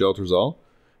 Boseiju, who shelters all.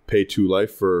 Pay 2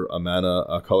 life for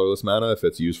a colorless mana. If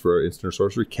it's used for instant or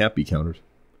sorcery, can't be countered.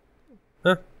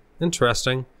 Huh.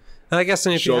 Interesting. And I guess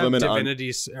if you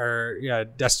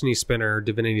have Destiny Spinner,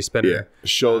 Divinity Spinner. Yeah.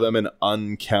 Show them an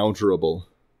uncounterable.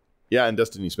 Yeah, and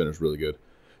Destiny Spinner is really good.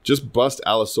 Just bust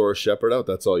Allosaurus Shepherd out.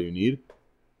 That's all you need.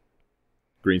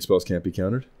 Green spells can't be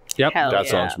countered. Yep. That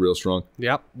song's real strong.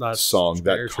 Yep.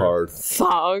 That card.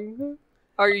 Song.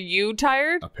 Are you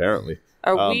tired? Apparently.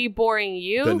 Are we boring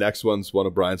you? The next one's one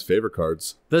of Brian's favorite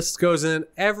cards. This goes in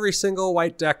every single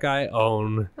white deck I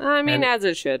own. I mean, as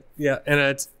it should. Yeah, and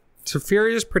it's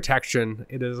Teferi's Protection.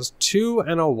 It is 2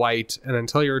 and a white, and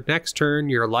until your next turn,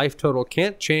 your life total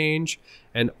can't change,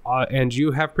 and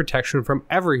you have protection from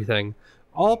everything.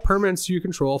 All permanents you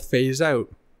control phase out.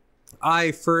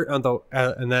 And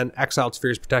then exile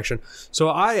Teferi's Protection. So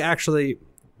I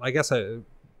guess I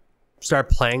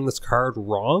started playing this card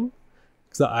wrong.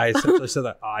 Because I essentially said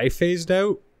that I phased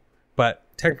out, but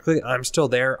technically I'm still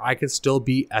there. I can still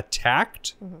be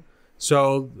attacked.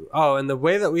 So, and the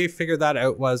way that we figured that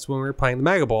out was when we were playing the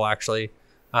Mega Bowl, actually.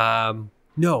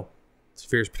 No,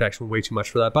 Sphere's Protection, way too much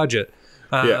for that budget.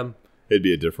 It'd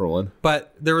be a different one.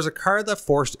 But there was a card that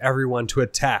forced everyone to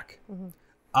attack.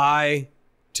 I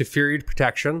to Fury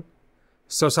Protection.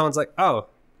 So someone's like, oh,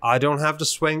 I don't have to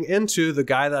swing into the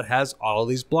guy that has all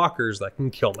these blockers that can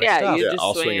kill my stuff.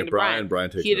 I'll swing at Brian. Brian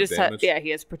takes no damage. He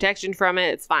has protection from it.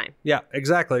 It's fine. Yeah,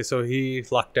 exactly. So he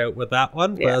lucked out with that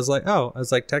one. But I was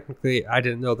like, technically, I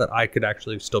didn't know that I could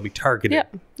actually still be targeted.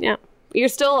 Yeah. You're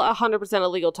still 100% a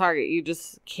legal target. You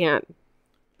just can't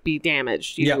be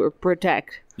damaged. You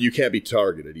protect. You can't be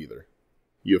targeted either.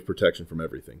 You have protection from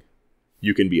everything.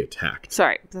 You can be attacked.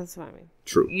 Sorry, that's what I mean.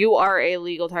 True. You are a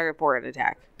legal target for an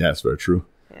attack. That's very true.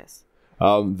 Yes.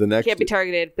 The next can't be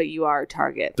targeted, but you are a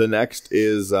target. The next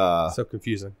is so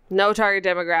confusing. No target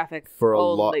demographic. For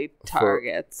only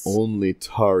targets. Only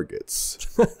targets.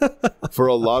 For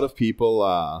a lot of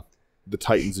people, the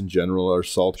Titans in general are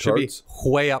salt cards. Be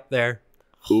way up there.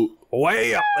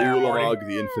 Way up there. Ulamog,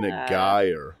 the Infinite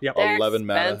Gyre. 11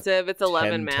 mana. Expensive. It's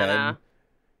 11 mana.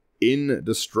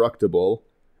 Indestructible.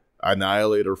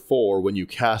 Annihilator 4. When you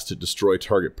cast it, destroy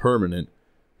target permanent.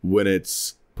 When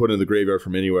it's put in the graveyard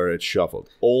from anywhere, it's shuffled.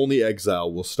 Only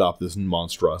exile will stop this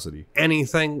monstrosity.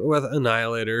 Anything with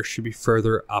Annihilator should be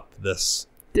further up this.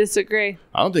 Disagree.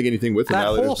 I don't think anything with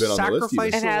Annihilator's been on the list.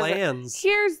 Sacrifice lands.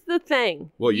 Here's the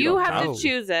thing. Well, you have to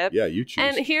choose it. Yeah, you choose.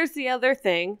 And here's the other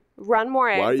thing. Run more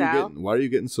exile. Why are you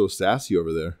getting so sassy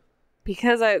over there?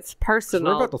 Because it's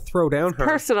personal. We're about to throw down her.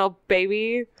 Personal,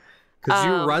 baby. Because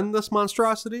you run this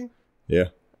monstrosity? Yeah.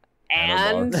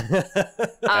 And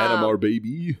Animar,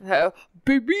 baby.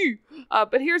 Baby.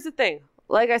 But here's the thing.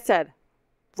 Like I said,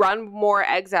 run more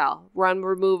exile. Run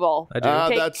removal. I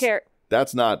do. Take care.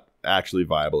 That's not actually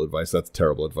viable advice. That's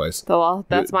terrible advice. Well,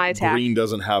 that's my attack. Green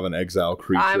doesn't have an exile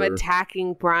creature. I'm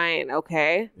attacking Brian,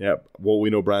 okay? Yeah. Well, we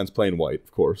know Brian's playing white,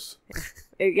 of course.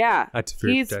 Yeah.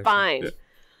 He's fine.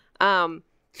 Yeah.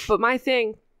 But my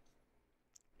thing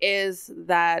is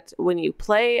that when you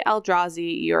play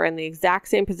Eldrazi, you're in the exact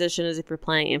same position as if you're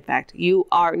playing Infect. You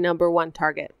are number one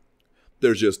target.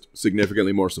 There's just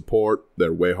significantly more support.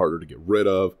 They're way harder to get rid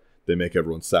of. They make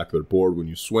everyone sack their board when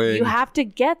you swing. You have to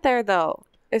get there, though.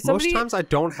 Most times I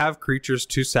don't have creatures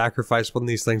to sacrifice when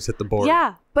these things hit the board.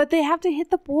 Yeah, but they have to hit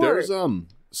the board. There's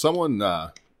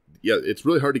someone it's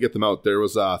really hard to get them out. There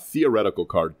was a theoretical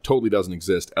card, totally doesn't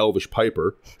exist, Elvish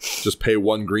Piper. Just pay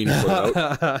 1 green to put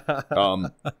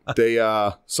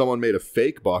out. Someone made a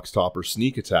fake box topper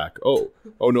sneak attack. Oh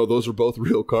no, those are both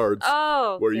real cards.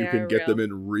 Where you can get them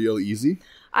in real easy.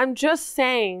 I'm just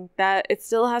saying that it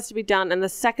still has to be done. And the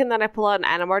second that I pull out an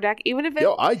Animar deck, even if it,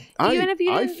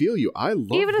 I feel you. I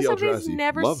love even if the somebody's Eldrazi.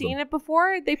 never seen it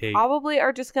before, they probably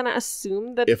are just going to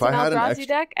assume that it's an Eldrazi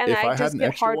deck, and I just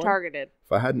get hard targeted.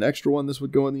 If I had an extra one, this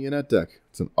would go in the Inet deck.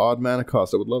 It's an odd mana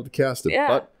cost. I would love to cast it,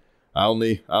 but I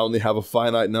only have a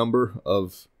finite number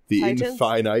of the Titans?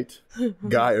 Infinite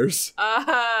Gyres.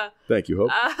 Thank you,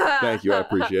 Hope. Thank you. I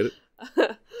appreciate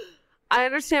it. I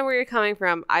understand where you're coming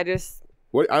from.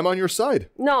 What? I'm on your side.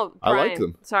 No, Brian. I like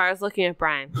them. Sorry, I was looking at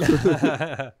Brian.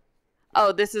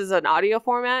 Oh, this is an audio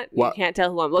format? You can't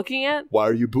tell who I'm looking at? Why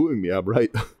are you booing me? I'm right.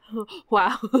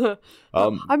 Wow.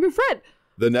 I'm your friend.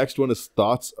 The next one is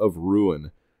Thoughts of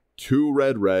Ruin. 2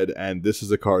 red, and this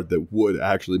is a card that would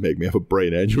actually make me have a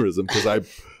brain aneurysm because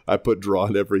I put draw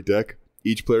in every deck.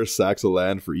 Each player sacks a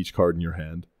land for each card in your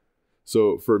hand.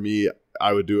 So for me,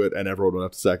 I would do it, and everyone would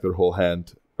have to sack their whole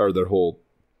hand, or their whole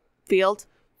field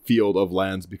of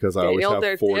lands because I always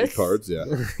have 40 cards.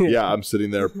 Yeah, I'm sitting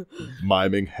there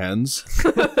miming hens.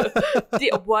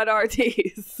 What are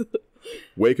these?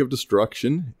 Wake of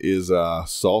Destruction is a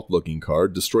salt-looking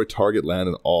card. Destroy target land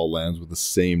and all lands with the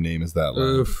same name as that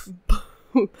land. Oof.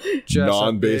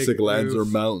 Non-basic lands or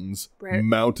mountains.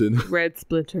 Mountain. Red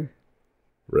Splinter.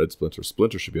 Red Splinter.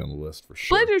 Splinter should be on the list for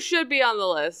sure. Splinter should be on the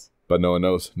list. But no one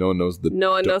knows. No one knows the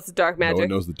dark magic. No one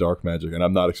knows the dark magic, and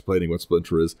I'm not explaining what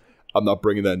Splinter is. I'm not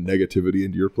bringing that negativity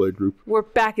into your play group. We're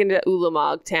back into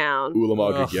Ulamog town.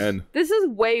 Ulamog again. This is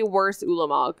way worse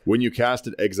Ulamog. When you cast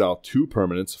it, exile 2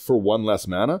 permanents for 1 less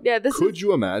mana. Yeah, Could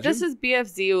you imagine? This is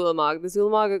BFZ Ulamog. This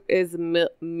Ulamog is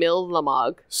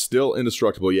Millamog. Still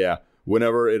indestructible, yeah.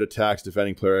 Whenever it attacks,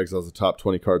 defending player exiles the top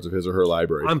 20 cards of his or her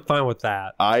library. I'm fine with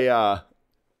that.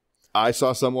 I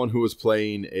saw someone who was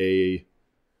playing the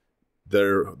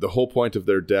whole point of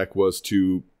their deck was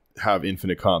to have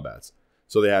infinite combats.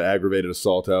 So they had aggravated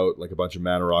assault out, like a bunch of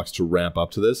mana rocks to ramp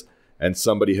up to this. And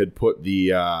somebody had put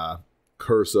the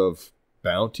Curse of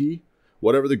Bounty,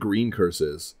 whatever the green curse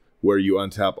is, where you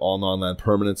untap all non-land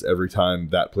permanents every time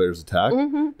that player's attack.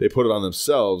 They put it on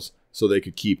themselves so they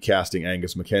could keep casting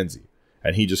Angus Mackenzie.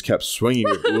 And he just kept swinging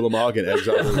with Ulamog and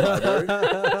Exile the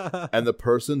library. And the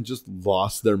person just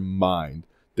lost their mind.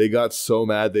 They got so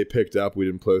mad they picked up. We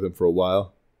didn't play with him for a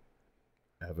while.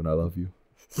 Evan, I love you.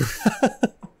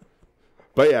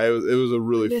 But yeah, it was a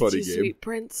really funny game. Sweet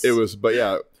prince. It was, but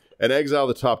yeah, and Exile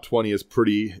the top 20 is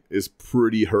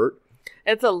pretty hurt.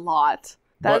 It's a lot.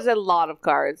 That's a lot of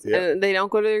cards. Yeah. And they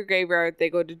don't go to their graveyard, they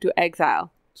go to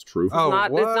exile. It's true. Oh,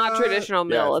 It's not traditional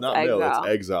mill, it's not exile. mill, it's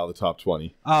Exile the top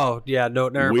 20. Oh, yeah, no,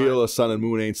 never Wheel mind. of Sun and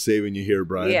Moon ain't saving you here,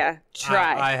 Brian. Yeah,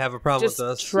 try. I have a problem Just with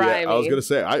this. try me. I was gonna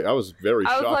say I was very I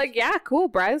shocked. was like, yeah, cool.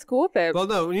 Brian's cool with it. Well,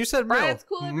 no, when you said mill, Brian's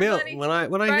cool, mill. everybody. When I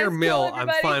Brian's hear cool, mill, I'm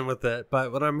everybody. fine with it.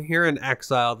 But when I'm hearing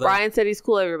exile, Brian said he's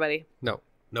cool, everybody. no.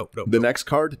 The next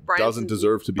card Brian's- doesn't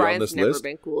deserve to be on Brian's this never list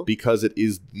been cool. because it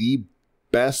is the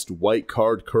best white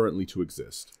card currently to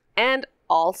exist. And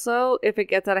also, if it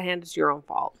gets out of hand, it's your own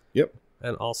fault. Yep.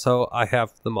 And also, I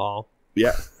have them all.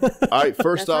 Yeah. All right.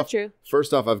 That's not true.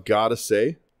 First off, I've got to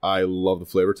say I love the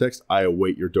flavor text. I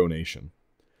await your donation.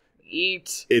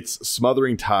 Eat. It's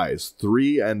Smothering Ties,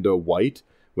 3 and a white.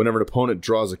 Whenever an opponent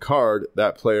draws a card,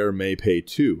 that player may pay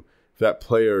 2. If that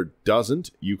player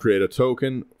doesn't, you create a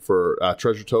token for a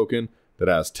treasure token that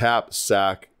has tap,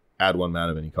 sack, add 1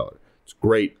 mana of any color. It's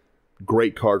great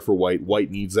card for white.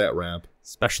 White needs that ramp.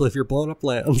 Especially if you're blowing up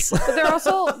lands. But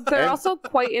they're also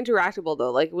quite interactable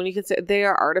though. Like when you consider they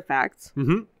are artifacts.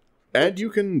 Mm-hmm. And you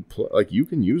can you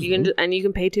can use them. And you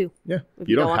can pay 2. Yeah. If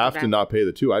You you don't don't have want to the not pay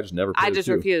the 2. I just never pay I the just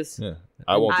 2. refuse. Yeah.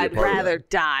 I won't I'd be a part rather of that.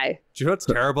 die. Do you know what's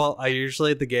terrible? I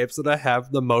usually, the games that I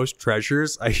have the most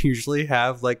treasures, I usually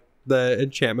have like the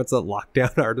enchantments that lock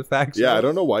down artifacts. Yeah, I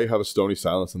don't know why you have a Stony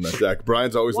Silence in that deck.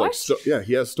 Brian's always What? like,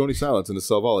 he has Stony Silence in his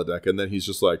Selvala deck, and then he's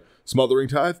just like, Smothering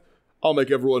Tithe, I'll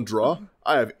make everyone draw.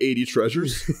 I have 80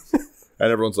 treasures.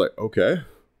 And everyone's like, okay.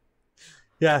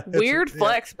 Yeah. it's- Weird yeah.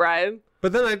 flex, Brian.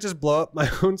 But then I just blow up my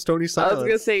own Stony I Silence. was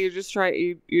gonna say you're just trying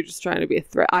to be a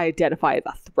threat. I identify as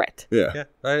a threat. Yeah. Yeah,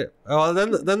 right. Oh,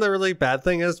 then the really bad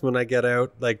thing is when I get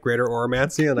out like Greater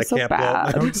Oromancy and It's I so can't blow up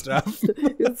bad. my own stuff.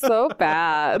 It's so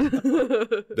bad.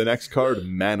 The next card,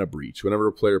 Mana Breach. Whenever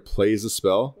a player plays a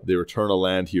spell, they return a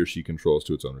land he or she controls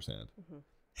to its owner's hand.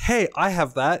 Hey, I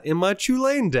have that in my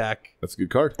Tulane deck. That's a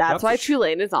good card. That's why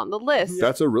Tulane is on the list.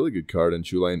 That's a really good card in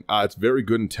Tulane. It's very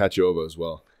good in Tachova as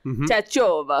well.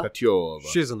 Techova. Tachova.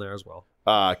 She's in there as well.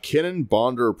 Kinnan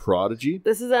Bonder Prodigy.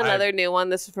 This is another new one.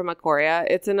 This is from Ikoria.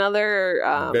 It's another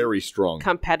Very strong.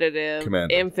 competitive,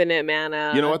 Commander. infinite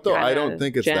mana. You know what though? I kinda don't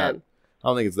think it's gen. that. I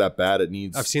don't think it's that bad. It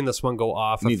needs. I've seen this one go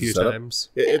off a needs few setup. times.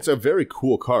 It's a very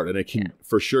cool card, and it can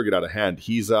for sure get out of hand.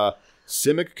 He's a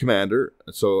Simic Commander,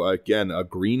 so again, a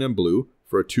green and blue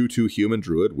for a 2/2 human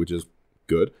druid, which is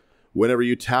good. Whenever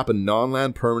you tap a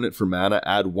non-land permanent for mana,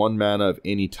 add 1 mana of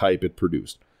any type it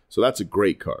produced. So that's a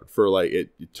great card for like it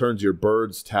turns your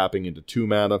birds tapping into 2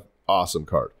 mana. Awesome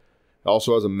card. It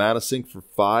also has a mana sink for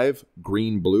 5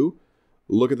 green blue.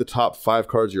 Look at the top 5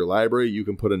 cards of your library. You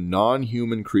can put a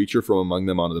non-human creature from among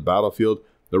them onto the battlefield.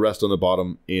 The rest on the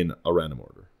bottom in a random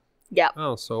order. Yep.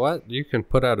 Oh, so what? You can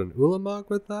put out an Ulamog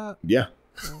with that? Yeah,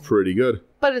 pretty good.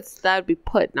 But that would be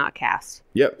put, not cast.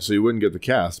 Yep, so you wouldn't get the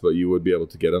cast, but you would be able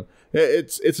to get them.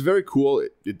 It's very cool.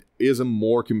 It is a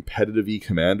more competitive-y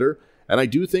commander, and I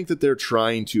do think that they're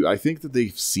trying to... I think that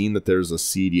they've seen that there's a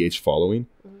CDH following,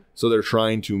 so they're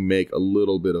trying to make a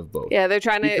little bit of both. Yeah, they're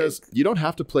trying Because you don't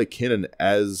have to play Kinnan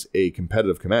as a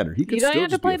competitive commander. He could You don't still have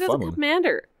to just play be it a as a fun one.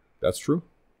 commander. That's true.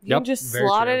 You can just very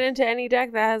slot true. it into any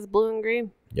deck that has blue and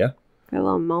green. Yeah. Got a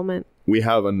little moment. We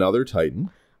have another Titan,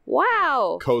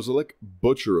 Wow. Kozilek,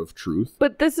 Butcher of Truth.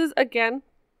 But this is, again,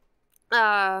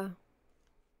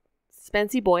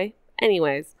 Spency boy.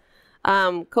 Anyways,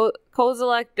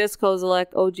 Kozilek, this Kozilek,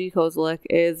 OG Kozilek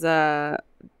is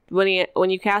when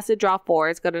you cast it, draw 4.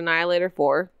 It's got Annihilator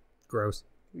 4, Gross.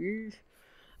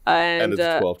 And it's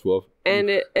a 12/12. and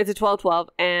it's a 12/12,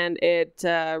 and it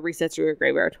resets your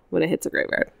graveyard when it hits a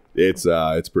graveyard.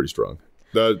 It's pretty strong.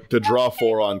 The draw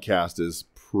 4 on cast is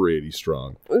pretty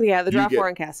strong. Yeah, the You draw get- 4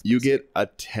 and cast. You get a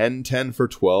 10/10 for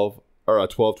 12, or a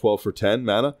 12/12 for 10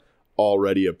 mana.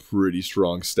 Already a pretty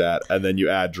strong stat. And then you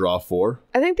add draw 4.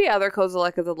 I think the other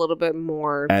Kozilek is a little bit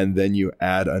more And then you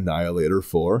add Annihilator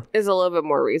 4.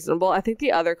 more reasonable. I think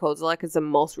the other Kozilek is the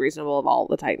most reasonable of all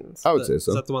the Titans. I would say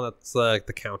so. Is that the one that's like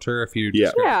the counter if you Yeah.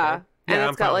 just Yeah. And Yeah, it's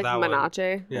I'm got fine like with that one.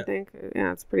 Menace, Yeah. I think.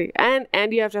 Yeah, it's pretty. And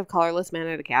you have to have colorless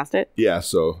mana to cast it. Yeah,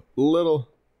 so little...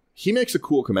 He makes a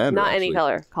cool commander, Not any actually.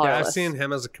 color. Yeah, Colorless. I've seen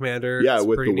him as a commander. Yeah, It's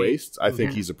with pretty the neat. wastes, I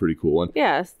think Yeah. he's a pretty cool one.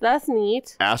 Yes, that's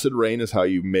neat. Acid Rain is how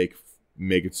you make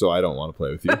make it so I don't want to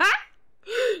play with you.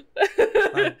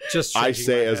 I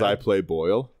say as I play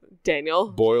Boil. Daniel.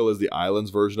 Boil is the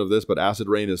islands version of this, but Acid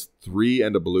Rain is 3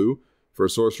 and a blue. For a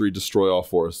sorcery, destroy all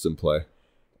forests in play.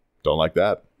 Don't like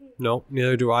that. No,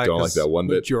 neither do I. Don't like that one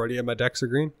bit. Majority of my decks are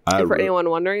green. And for anyone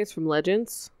wondering, it's from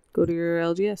Legends. Go to your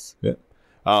LGS. Yeah.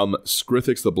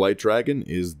 Skrithix the Blight Dragon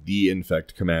is the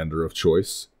Infect commander of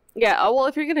choice. Yeah, oh, well,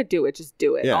 if you're going to do it, just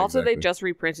do it. Yeah, also, exactly. they just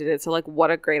reprinted it, so, like,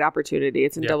 what a great opportunity.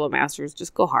 It's in Double Masters.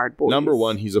 Just go hard, boys. Number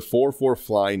 1, he's a 4/4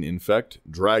 flying Infect,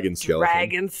 Dragon Skeleton.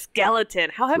 Dragon Skeleton.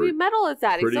 How heavy metal is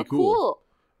that? He's so cool.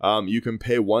 You can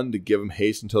pay 1 to give him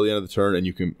haste until the end of the turn, and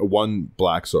you can 1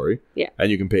 black, Yeah.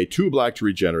 and you can pay 2 black to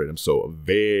regenerate him. So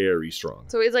very strong.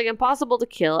 So he's like impossible to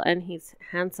kill, and he's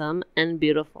handsome and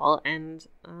beautiful and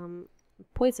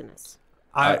poisonous.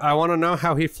 I want to know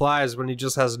how he flies when he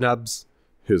just has nubs.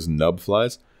 His nub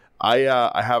flies. I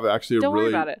have actually Don't worry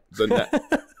about it.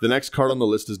 The next card on the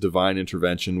list is Divine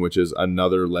Intervention, which is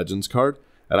another Legends card,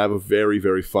 and I have a very,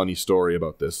 very funny story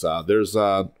about this. There's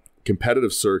a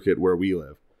competitive circuit where we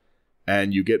live,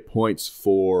 and you get points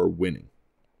for winning.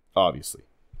 Obviously,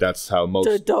 that's how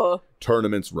most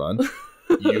tournaments run.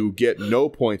 You get no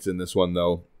points in this one,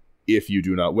 though, if you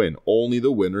do not win. Only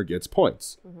the winner gets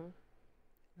points. Mm-hmm.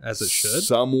 As it should.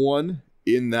 Someone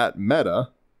in that meta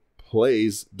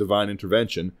plays Divine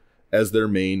Intervention as their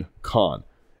main con.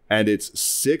 And it's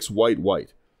 6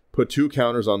 white. Put 2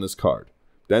 counters on this card.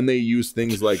 Then they use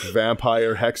things like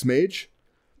Vampire Hexmage.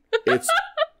 It's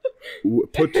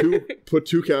put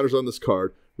two counters on this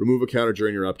card, remove a counter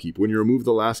during your upkeep. When you remove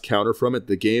the last counter from it,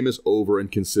 the game is over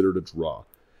and considered a draw.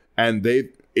 And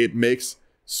it makes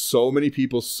so many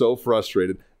people so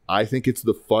frustrated. I think it's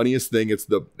the funniest thing. It's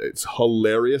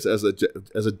hilarious as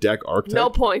a deck archetype. No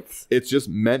points. It's just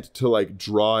meant to like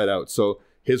draw it out. So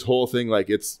his whole thing, like,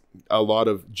 it's a lot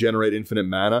of generate infinite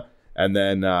mana, and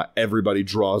then everybody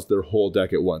draws their whole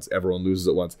deck at once. Everyone loses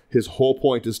at once. His whole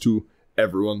point is to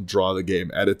everyone draw the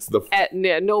game, and it's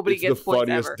nobody gets the points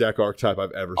funniest ever. deck archetype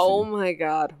I've ever seen. Oh my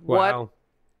god! Wow. What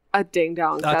a ding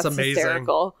dong! That's amazing.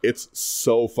 Hysterical. It's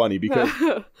so funny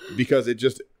because it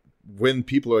just, when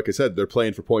people, like I said, they're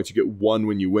playing for points, you get 1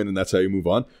 when you win, and that's how you move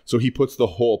on. So he puts the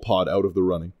whole pod out of the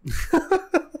running.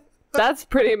 That's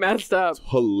pretty messed up. It's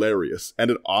hilarious,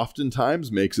 and it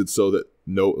oftentimes makes it so that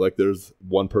there's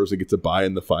one person gets a bye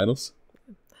in the finals.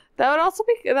 That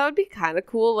would be kind of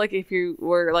cool, like if you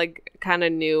were like kind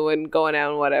of new and going out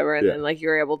and whatever, and then like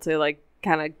you're able to like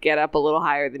kind of get up a little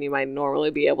higher than you might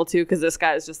normally be able to, because this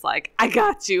guy is just like, I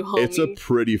got you, homie. It's a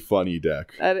pretty funny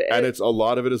deck, and it's a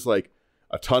lot of it is like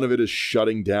a ton of it is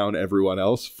shutting down everyone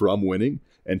else from winning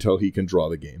until he can draw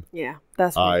the game. Yeah,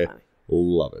 that's funny.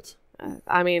 Love it.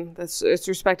 I mean, it's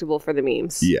respectable for the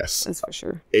memes. Yes, that's for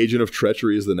sure. Agent of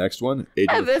Treachery is the next one.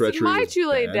 Agent of Treachery is my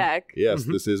Tulane deck. Yes,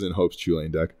 this is in Hope's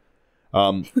Tulane deck.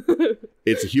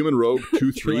 It's a human rogue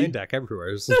 2/3 Tulane deck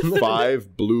everywhere.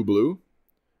 5 blue.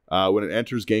 When it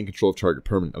enters, gain control of target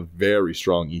permanent. A very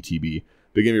strong ETB.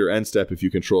 Beginning of your end step, if you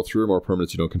control 3 or more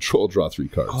permanents you don't control, draw 3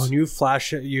 cards. Oh, and you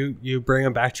flash it, you bring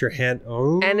them back to your hand.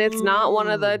 Oh, and it's not one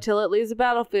of the till it leaves the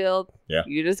battlefield. Yeah,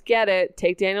 you just get it.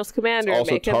 Take Daniel's commander,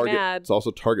 make him mad. It's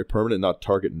also target permanent, not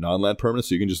target non-land permanent.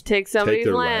 So you can just take somebody's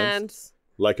lands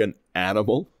like an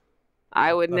animal.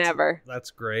 I would never.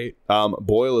 That's great.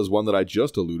 Boil is one that I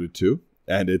just alluded to,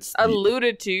 and it's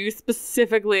alluded to. You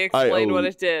specifically explained what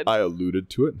it did. I alluded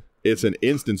to it. It's an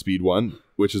instant speed one,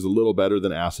 which is a little better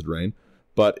than Acid Rain,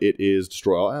 but it is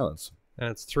destroy all islands.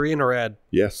 And it's 3 in a red.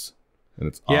 Yes, and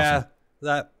it's awesome. Yeah,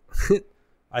 that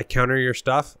I counter your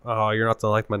stuff. Oh, you're not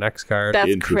gonna like my next card.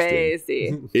 That's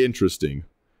crazy. Interesting.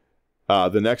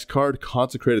 The next card,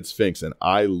 Consecrated Sphinx, and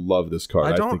I love this card.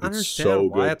 I don't think understand it's so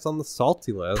why good. It's on the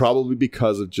salty list. Probably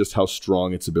because of just how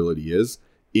strong its ability is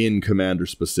in Commander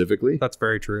specifically. That's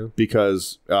very true.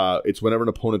 Because it's whenever an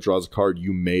opponent draws a card,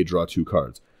 you may draw 2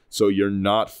 cards. So you're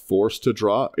not forced to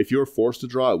draw. If you were forced to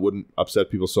draw, it wouldn't upset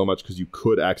people so much because you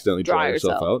could accidentally draw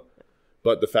yourself out.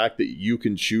 But the fact that you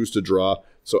can choose to draw,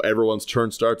 so everyone's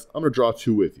turn starts, I'm going to draw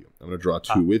 2 with you. I'm going to draw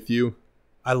 2 with you.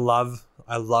 I love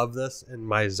this in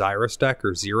my Xyrus deck,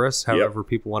 or Xyrus, however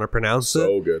people want to pronounce it.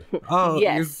 So good. Oh,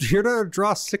 yes. You're going to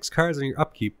draw 6 cards in your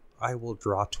upkeep. I will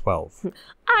draw 12.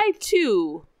 I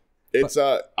too. It's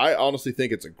I honestly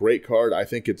think it's a great card. I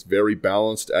think it's very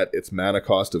balanced at its mana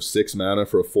cost of 6 mana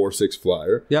for a 4/6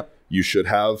 flyer. Yep. You should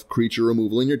have creature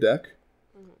removal in your deck,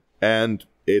 and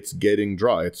it's getting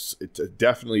draw. It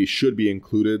definitely should be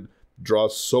included. Draw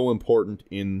is so important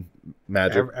in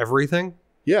Magic. Everything.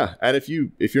 Yeah, and if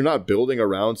you're not building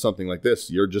around something like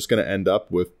this, you're just going to end up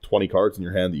with 20 cards in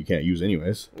your hand that you can't use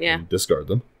anyways. Yeah. And discard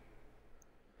them.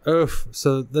 Oof.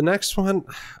 So the next one,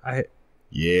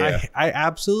 Yeah. I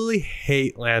absolutely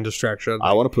hate land destruction.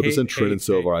 I want to put this in Trin and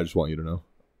Silvar. I just want you to know.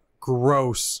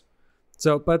 Gross.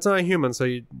 So, but it's not a human,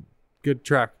 so good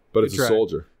track. But Good it's track. a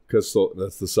soldier, because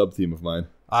that's the sub-theme of mine.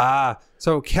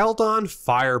 So Keldon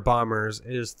Fire Bombers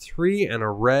is 3 and a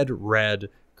red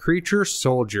creature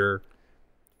soldier.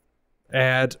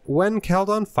 And when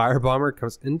Keldon Fire Bomber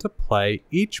comes into play,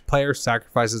 each player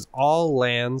sacrifices all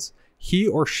lands he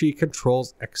or she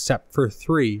controls except for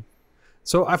 3.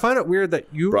 So I find it weird that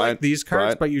you like these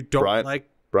cards, but you don't like...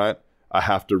 Brian, I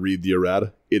have to read the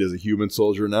errata. It is a human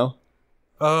soldier now.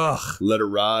 Ugh. Let her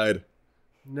ride.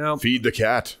 No. Feed the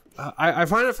cat. I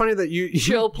find it funny that you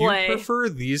prefer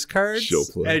these cards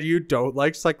and you don't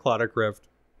like Cyclonic Rift.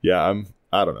 Yeah,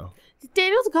 I don't know.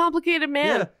 Daniel's a complicated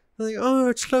man. Yeah. Like, oh,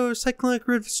 it's slow. Cyclonic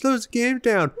Rift slows the game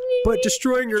down, but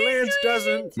destroying your lands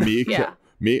doesn't.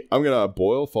 I'm gonna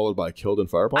boil followed by killed and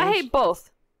fire bombs. I hate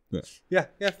both. Yeah,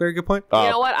 very good point. You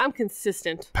know what? I'm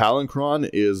consistent. Palancron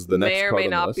is the next card on the list. May or may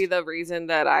not be the reason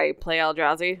that I play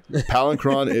Eldrazi.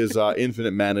 Palancron is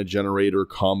infinite mana generator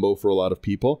combo for a lot of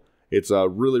people. It's a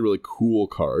really, really cool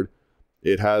card.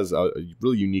 It has a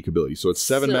really unique ability. So it's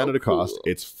 7 mana to cost.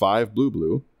 It's 5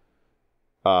 blue.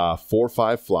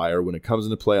 4/5 flyer. When it comes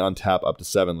into play on tap, up to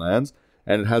 7 lands.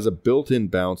 And it has a built-in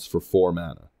bounce for 4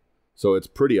 mana. So it's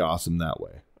pretty awesome that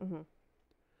way. Mm-hmm.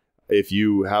 If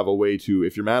you have a way to,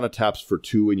 if your mana taps for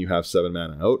 2 and you have 7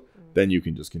 mana out, then you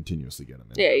can just continuously get them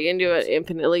in. Yeah, you can do it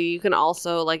infinitely. You can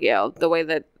also, the way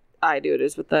that I do it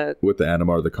is with the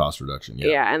Animar, the cost reduction.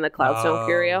 Yeah, and the Cloudstone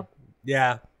Curio.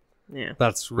 Yeah.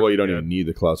 That's really well, you don't even need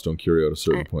the Cloudstone Curio at a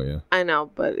certain point, yeah. I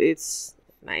know, but it's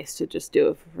nice to just do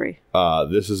it for free.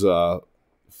 This is a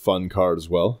fun card as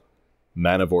well.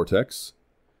 Mana Vortex.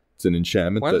 It's an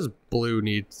enchantment. Why does blue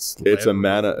need... It's a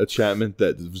mana enchantment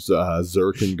that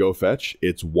Zur can go fetch.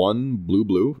 It's 1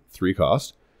 blue, 3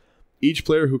 cost. Each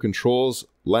player who controls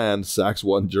land sacks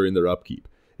 1 during their upkeep.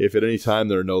 If at any time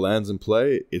there are no lands in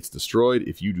play, it's destroyed.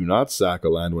 If you do not sack a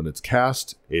land when it's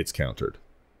cast, it's countered.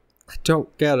 I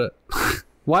don't get it.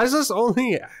 Why is this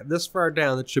only this far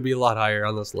down? It should be a lot higher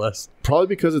on this list. Probably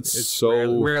because it's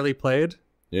so... rarely played?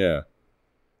 Yeah.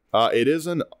 It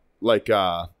isn't like...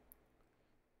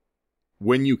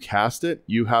 when you cast it,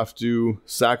 you have to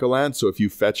sack a land. So if you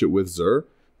fetch it with Zur,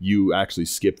 you actually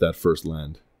skip that first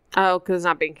land. Oh, because it's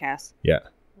not being cast. Yeah.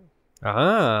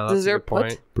 That's a good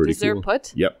point. Pretty cool. Zur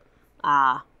put? Yep.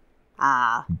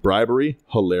 Bribery,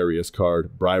 hilarious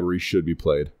card. Bribery should be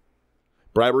played.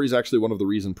 Bribery is actually one of the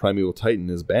reasons Primeval Titan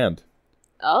is banned.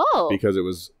 Oh. Because it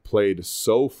was played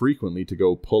so frequently to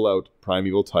go pull out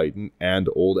Primeval Titan and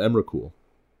Old Emrakul.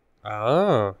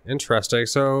 Oh, interesting.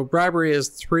 So Bribery is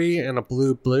 3 and a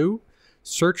blue.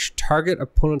 Search target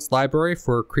opponent's library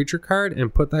for a creature card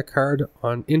and put that card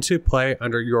into play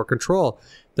under your control.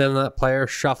 Then that player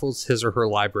shuffles his or her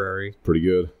library. Pretty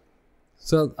good.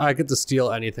 So I get to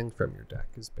steal anything from your deck,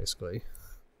 is basically.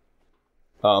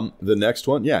 The next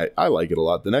one, yeah, I like it a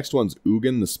lot. The next one's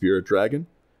Ugin, the Spirit Dragon.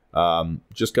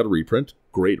 Just got a reprint.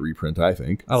 Great reprint, I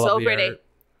think. I love so the pretty. art.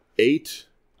 8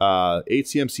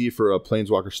 CMC for a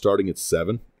Planeswalker starting at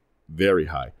 7. Very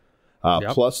high.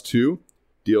 Plus 2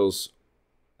 deals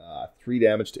 3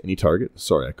 damage to any target.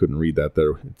 Sorry, I couldn't read that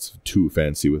there. It's too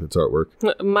fancy with its artwork.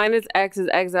 -X is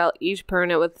exile each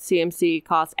permanent with CMC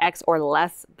costs X or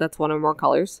less. That's 1 or more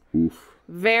colors. Oof.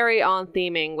 Very on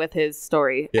theming with his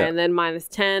story. Yeah. And then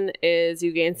 -10 is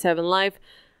you gain 7 life,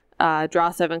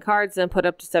 draw 7 cards, then put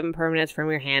up to 7 permanents from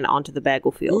your hand onto the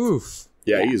battlefield. Oof.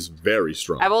 Yeah, he's very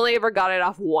strong. I've only ever got it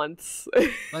off once.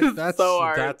 Like, that's so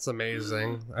hard. That's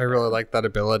amazing. I really like that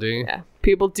ability. Yeah.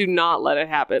 People do not let it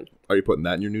happen. Are you putting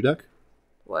that in your new deck?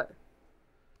 What?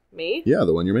 Me? Yeah,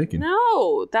 the one you're making.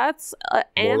 No, that's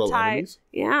Mortal anti. Enemies?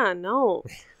 Yeah, no.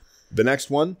 The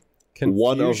next one,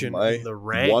 Confusion one in the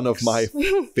ranks. of my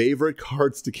favorite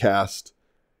cards to cast.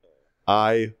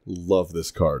 I love this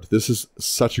card. This is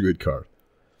such a good card.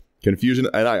 Confusion,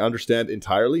 and I understand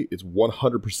entirely. It's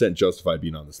 100% justified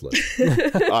being on this list.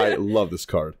 I love this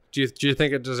card. Do you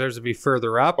think it deserves to be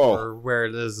further up, or where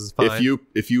it is fine?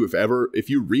 If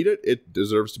you read it, it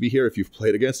deserves to be here. If you've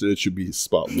played against it, it should be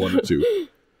spot 1 or 2.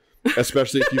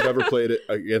 Especially if you've ever played it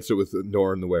against it with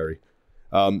Norn the Wary.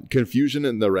 Confusion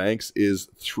in the ranks is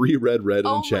 3 red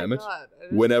enchantment.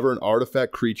 Whenever an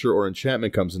artifact, creature, or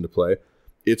enchantment comes into play,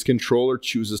 its controller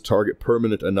chooses target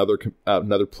permanent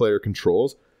another player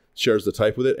controls, shares the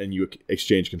type with it, and you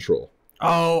exchange control.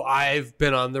 Oh, I've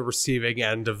been on the receiving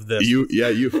end of this.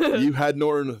 You had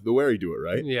Norn the Wary do it,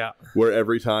 right? Yeah. Where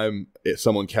every time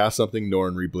someone casts something,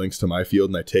 Norn reblinks to my field,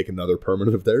 and I take another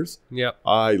permanent of theirs. Yep.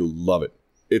 I love it.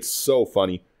 It's so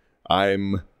funny.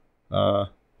 I'm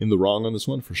in the wrong on this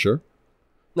one for sure.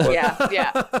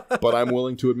 Yeah. But I'm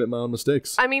willing to admit my own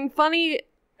mistakes. I mean, funny.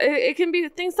 It can be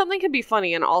things. Something can be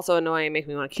funny and also annoying and make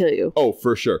me want to kill you. Oh,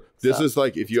 for sure. This is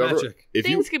like if you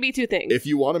Things could be two things. If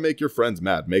you want to make your friends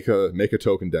mad, make a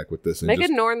token deck with this. And make a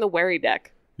Norn the Wary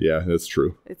deck. Yeah, that's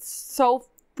true. It's so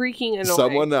freaking annoying.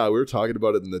 Someone we were talking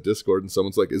about it in the Discord, and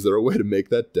someone's like, "Is there a way to make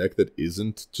that deck that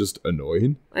isn't just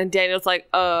annoying?" And Daniel's like,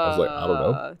 I was like, I don't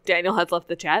know. Daniel has left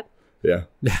the chat. Yeah.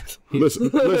 listen,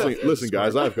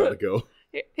 guys, I've got to go.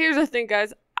 Here's the thing,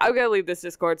 guys. I've got to leave this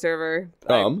Discord server.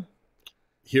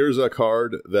 Here's a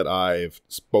card that I've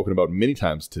spoken about many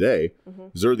times today.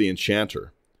 Zur the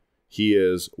Enchanter. He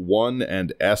is 1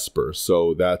 and Esper,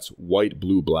 so that's white,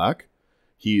 blue, black.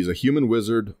 He's a human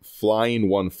wizard, flying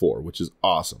 1/4, which is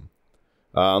awesome.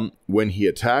 When he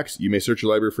attacks, you may search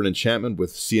your library for an enchantment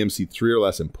with CMC 3 or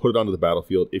less and put it onto the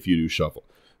battlefield. If you do, shuffle.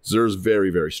 Zur's very,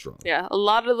 very strong. Yeah, a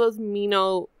lot of those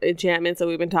Mino enchantments that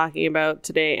we've been talking about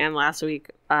today and last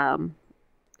week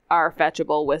are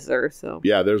fetchable with Zur. So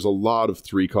yeah, there's a lot of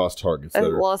 3-cost targets.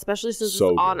 Well, especially since it's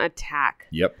on attack.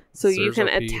 Yep. So you can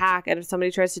attack, and if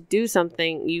somebody tries to do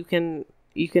something, you can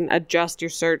adjust your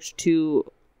search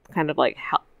to kind of like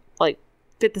help, like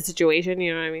fit the situation.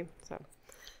 You know what I mean? So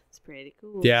it's pretty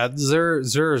cool. Yeah,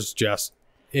 Zur's just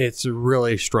it's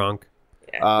really strong.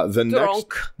 Yeah.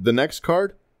 The next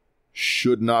card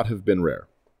should not have been rare.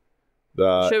 Should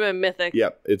have been mythic.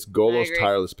 Yep, it's Golos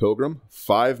Tireless Pilgrim,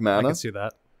 5 mana. I can see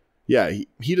that. Yeah,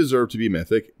 he deserved to be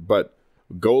mythic, but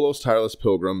Golos Tireless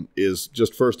Pilgrim is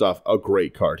just, first off, a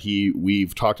great card.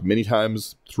 We've talked many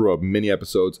times throughout many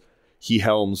episodes. He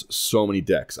helms so many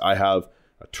decks. I have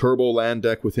a turbo land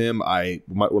deck with him. One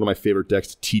of my favorite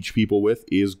decks to teach people with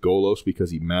is Golos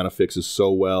because he mana fixes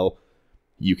so well.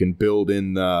 You can build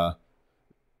in the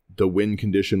win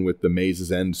condition with the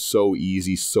Maze's End so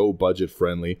easy, so budget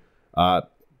friendly.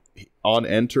 On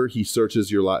enter, he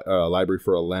searches your library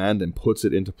for a land and puts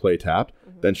it into play tapped.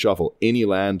 Then shuffle any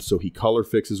land, so he color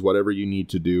fixes whatever you need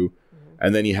to do.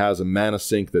 And then he has a mana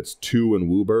sink that's 2 in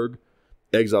Wooburg.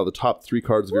 Exile the top 3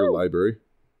 cards of your library.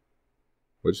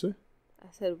 What'd you say? I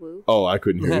said woo. Oh, I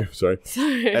couldn't hear you. Sorry.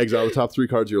 Exile the top 3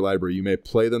 cards of your library. You may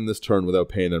play them this turn without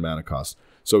paying their mana cost.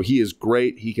 So he is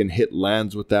great. He can hit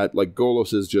lands with that. Like,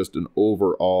 Golos is just an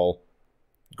overall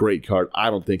great card.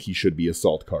 I don't think he should be a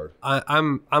salt card.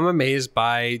 I'm amazed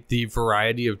by the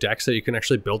variety of decks that you can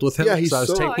actually build with him. Yeah, I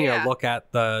was taking a look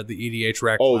at the Edh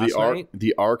Recs last night.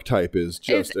 The archetype is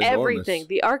just enormous. Everything.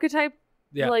 The archetype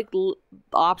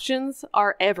options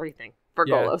are everything for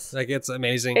Golos. Like, it's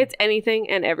amazing. It's anything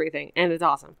and everything, and it's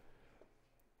awesome.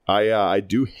 I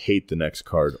do hate the next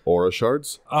card, Aura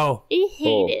Shards. Oh,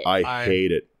 I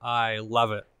hate it. I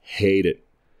love it. Hate it.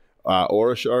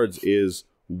 Aura Shards is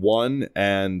 1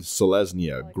 and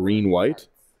Selesnya, green-white.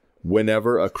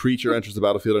 Whenever a creature enters the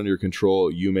battlefield under your control,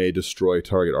 you may destroy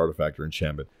target artifact or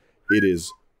enchantment. It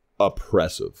is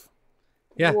oppressive.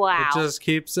 Yeah, wow. It just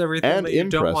keeps everything and that you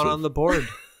don't want on the board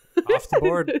off the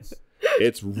board.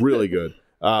 It's really good.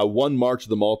 1 March of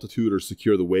the Multitude or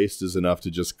Secure the Waste is enough to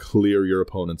just clear your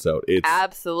opponents out. It's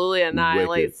absolutely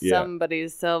annihilate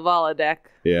somebody's Selvala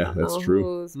deck. Yeah, that's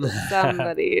true.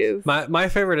 Somebody's. My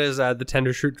favorite is the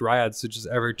Tender Shoot Dryads, which is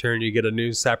every turn you get a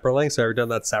new Saproling. So every time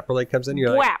that Saproling comes in,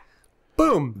 you're like,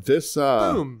 boom! This,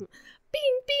 boom! Beep,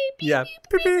 beep, beep, yeah.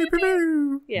 beep, beep,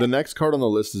 beep, beep. The next card on the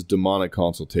list is Demonic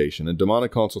Consultation. And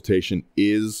Demonic Consultation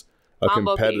is a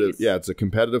competitive... Yeah, it's a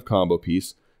competitive combo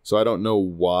piece. So I don't know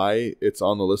why it's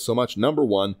on the list so much. Number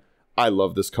 1, I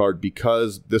love this card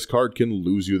because this card can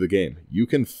lose you the game. You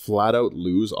can flat out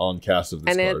lose on cast of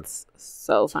this card. And it's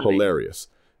so funny. Hilarious.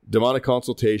 Demonic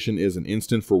Consultation is an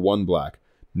instant for 1 black.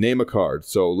 Name a card.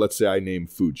 So let's say I name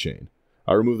Food Chain.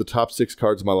 I remove the top 6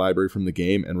 cards of my library from the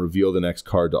game and reveal the next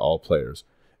card to all players.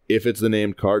 If it's the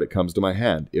named card, it comes to my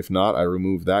hand. If not, I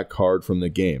remove that card from the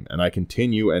game, and I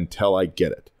continue until I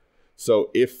get it.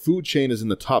 So if Food Chain is in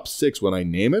the top 6 when I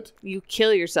name it, you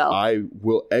kill yourself. I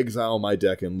will exile my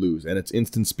deck and lose. And it's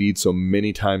instant speed, so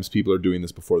many times people are doing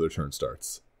this before their turn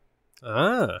starts.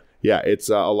 Yeah, it's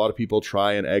a lot of people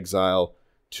try and exile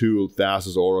to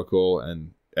Thassa's Oracle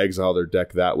and exile their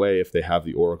deck that way if they have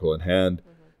the Oracle in hand.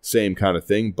 Same kind of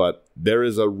thing, but there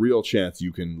is a real chance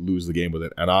you can lose the game with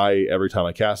it. And every time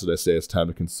I cast it, I say it's time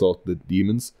to consult the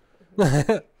demons.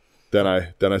 Then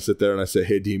I sit there and I say,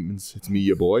 "Hey demons, it's me,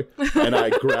 your boy," and I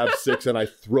grab 6 and I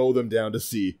throw them down to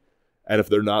sea. And if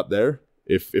they're not there,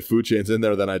 if Food Chain's in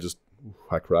there, then I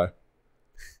cry.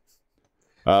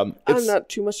 I'm not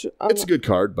too much. It's a good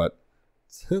card, but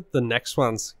the next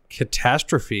one's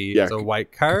Catastrophe. It's a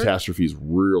white card. Catastrophe is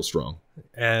real strong,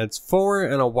 and it's 4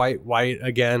 and a white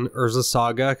again. Urza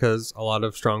Saga, because a lot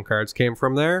of strong cards came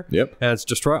from there. Yep, and it's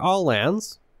destroy all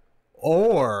lands.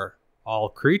 or all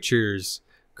creatures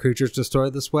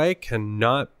destroyed this way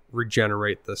cannot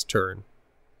regenerate this turn.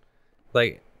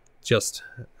 Like, just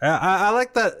I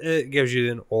like that it gives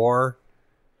you an or.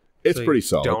 It's so pretty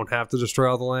solid. Don't have to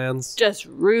destroy all the lands. Just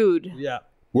rude. Yeah.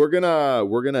 We're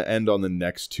gonna end on the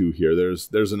next two here.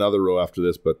 There's another row after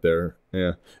this, but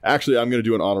yeah. Actually, I'm gonna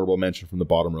do an honorable mention from the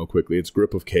bottom row quickly. It's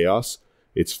Grip of Chaos.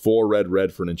 It's 4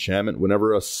 red for an enchantment.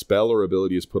 Whenever a spell or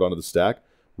ability is put onto the stack,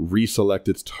 reselect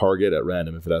its target at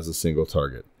random if it has a single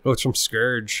target. Oh, it's from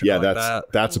Scourge. Yeah, I like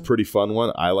that's a pretty fun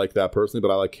one. I like that personally,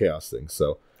 but I like chaos things,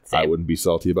 so same. I wouldn't be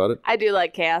salty about it. I do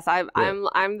like chaos.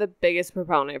 I'm the biggest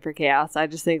proponent for chaos. I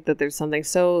just think that there's something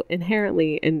so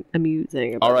inherently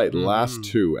amusing about it. All right, last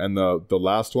two, and the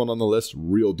last one on the list,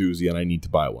 real doozy, and I need to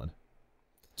buy one.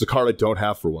 It's a card I don't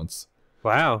have for once.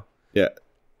 Wow. Yeah.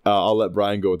 I'll let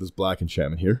Brian go with this black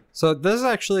enchantment here. So this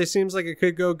actually seems like it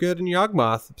could go good in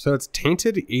Yawgmoth. So it's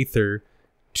Tainted Aether,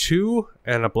 2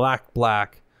 and a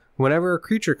black. Whenever a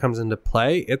creature comes into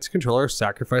play, its controller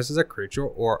sacrifices a creature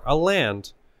or a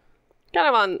land.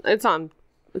 Kind of it's on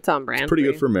brand. It's pretty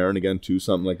good for Marin again too,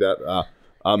 something like that.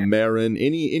 Marin,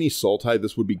 any Sultide,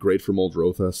 this would be great for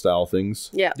Muldrotha style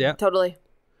things. Yeah, totally.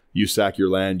 You sack your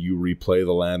land, you replay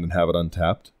the land and have it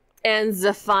untapped. And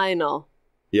the final.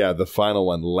 Yeah, the final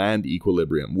one, Land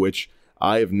Equilibrium, which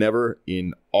I have never,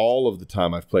 in all of the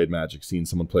time I've played Magic, seen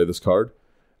someone play this card.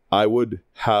 I would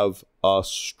have a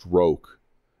stroke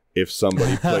if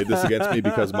somebody played this against me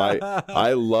because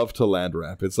I love to land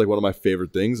ramp. It's like one of my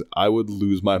favorite things. I would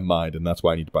lose my mind, and that's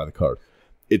why I need to buy the card.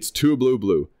 It's 2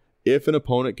 blue. If an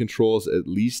opponent controls at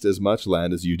least as much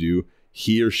land as you do,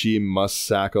 he or she must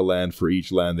sack a land for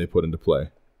each land they put into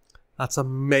play. That's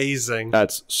amazing.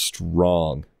 That's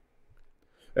strong.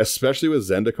 Especially with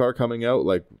Zendikar coming out,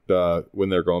 like when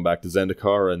they're going back to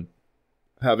Zendikar and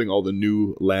having all the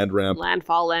new land ramp. Land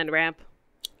ramp.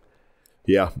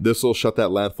 Yeah, this will shut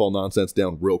that landfall nonsense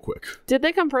down real quick. Did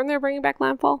they confirm they're bringing back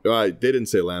landfall? They didn't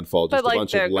say landfall, just a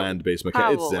bunch of land-based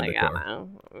mechanics. It's Zendikar.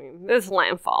 I mean, this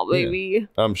landfall, baby.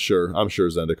 Yeah. I'm sure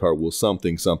Zendikar will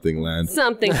something land.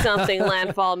 Something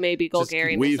landfall, maybe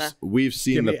Golgari. We've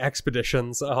seen Give me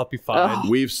expeditions. I'll be fine. Oh.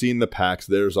 We've seen the packs.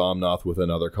 There's Omnath with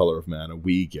another color of mana.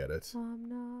 We get it.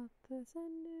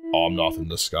 Omnath in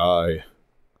the sky.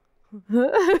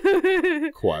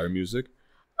 Choir music.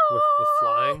 With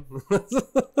flying.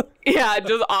 Yeah,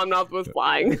 just Omnath with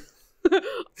flying.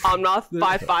 Omnath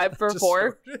 5/5 for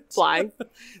 4 flying.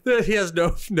 He has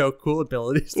no cool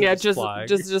abilities. Yeah, just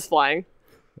flying.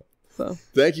 So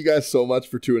thank you guys so much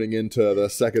for tuning in to the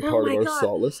second part of our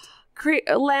salt list.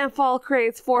 Landfall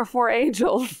creates 4/4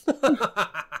 angels.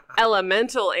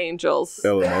 Elemental angels.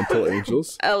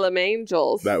 Elemangels.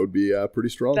 That would be pretty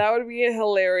strong. That would be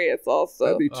hilarious also.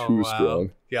 That'd be too strong.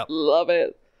 Yep. Love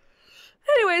it.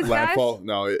 Anyways, landfall, guys.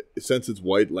 No, since it's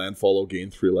white, landfall will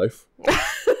gain 3 life.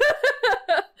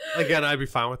 Again, I'd be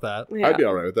fine with that. Yeah. I'd be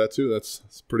all right with that too. That's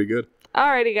pretty good.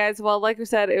 Alrighty, guys. Well, like we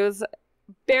said, it was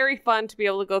very fun to be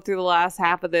able to go through the last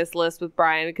half of this list with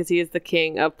Brian because he is the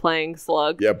king of playing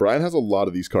Slug. Yeah, Brian has a lot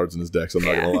of these cards in his decks. I'm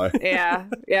not gonna lie. Yeah.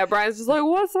 Brian's just like,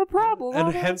 what's the problem?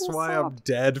 And hence why I'm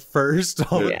dead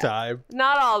first all the time.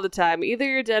 Not all the time. Either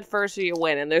you're dead first or you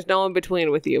win, and there's no in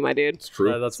between with you, my dude. It's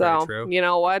true. That's very true. You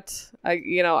know what? I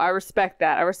respect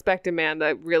that. I respect a man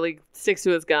that really sticks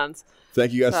to his guns.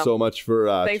 Thank you guys so much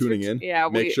for tuning in. Yeah,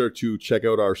 Make sure to check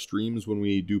out our streams when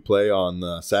we do play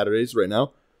on Saturdays right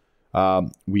now.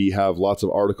 We have lots of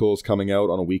articles coming out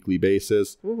on a weekly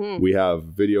basis. Mm-hmm. We have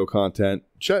video content.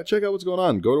 Check out what's going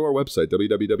on. Go to our website,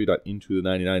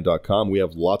 www.intothe99.com. We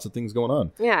have lots of things going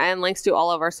on. Yeah, and links to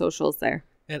all of our socials there.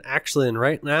 And actually,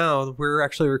 right now, we're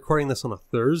actually recording this on a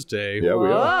Thursday. Yeah, we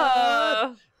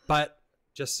are. But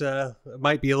just it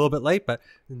might be a little bit late, but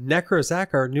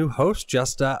Necrozach, our new host,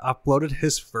 just uploaded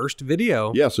his first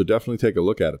video. Yeah, so definitely take a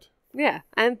look at it. Yeah,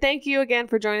 and thank you again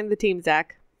for joining the team,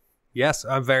 Zach. Yes,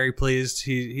 I'm very pleased.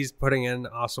 He's putting in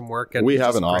awesome work. And we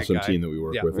have an awesome team that we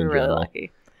work with in we're general. Really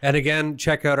lucky. And again,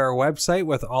 check out our website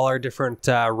with all our different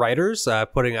writers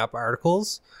putting up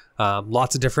articles.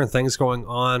 Lots of different things going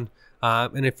on.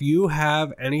 And if you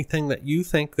have anything that you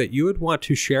think that you would want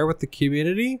to share with the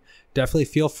community, definitely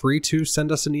feel free to send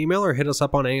us an email or hit us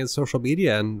up on any of the social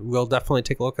media, and we'll definitely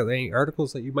take a look at any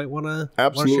articles that you might want to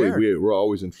Absolutely. We're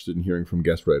always interested in hearing from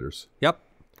guest writers. Yep.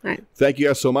 All right. Thank you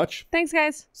guys so much. Thanks,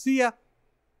 guys. See ya.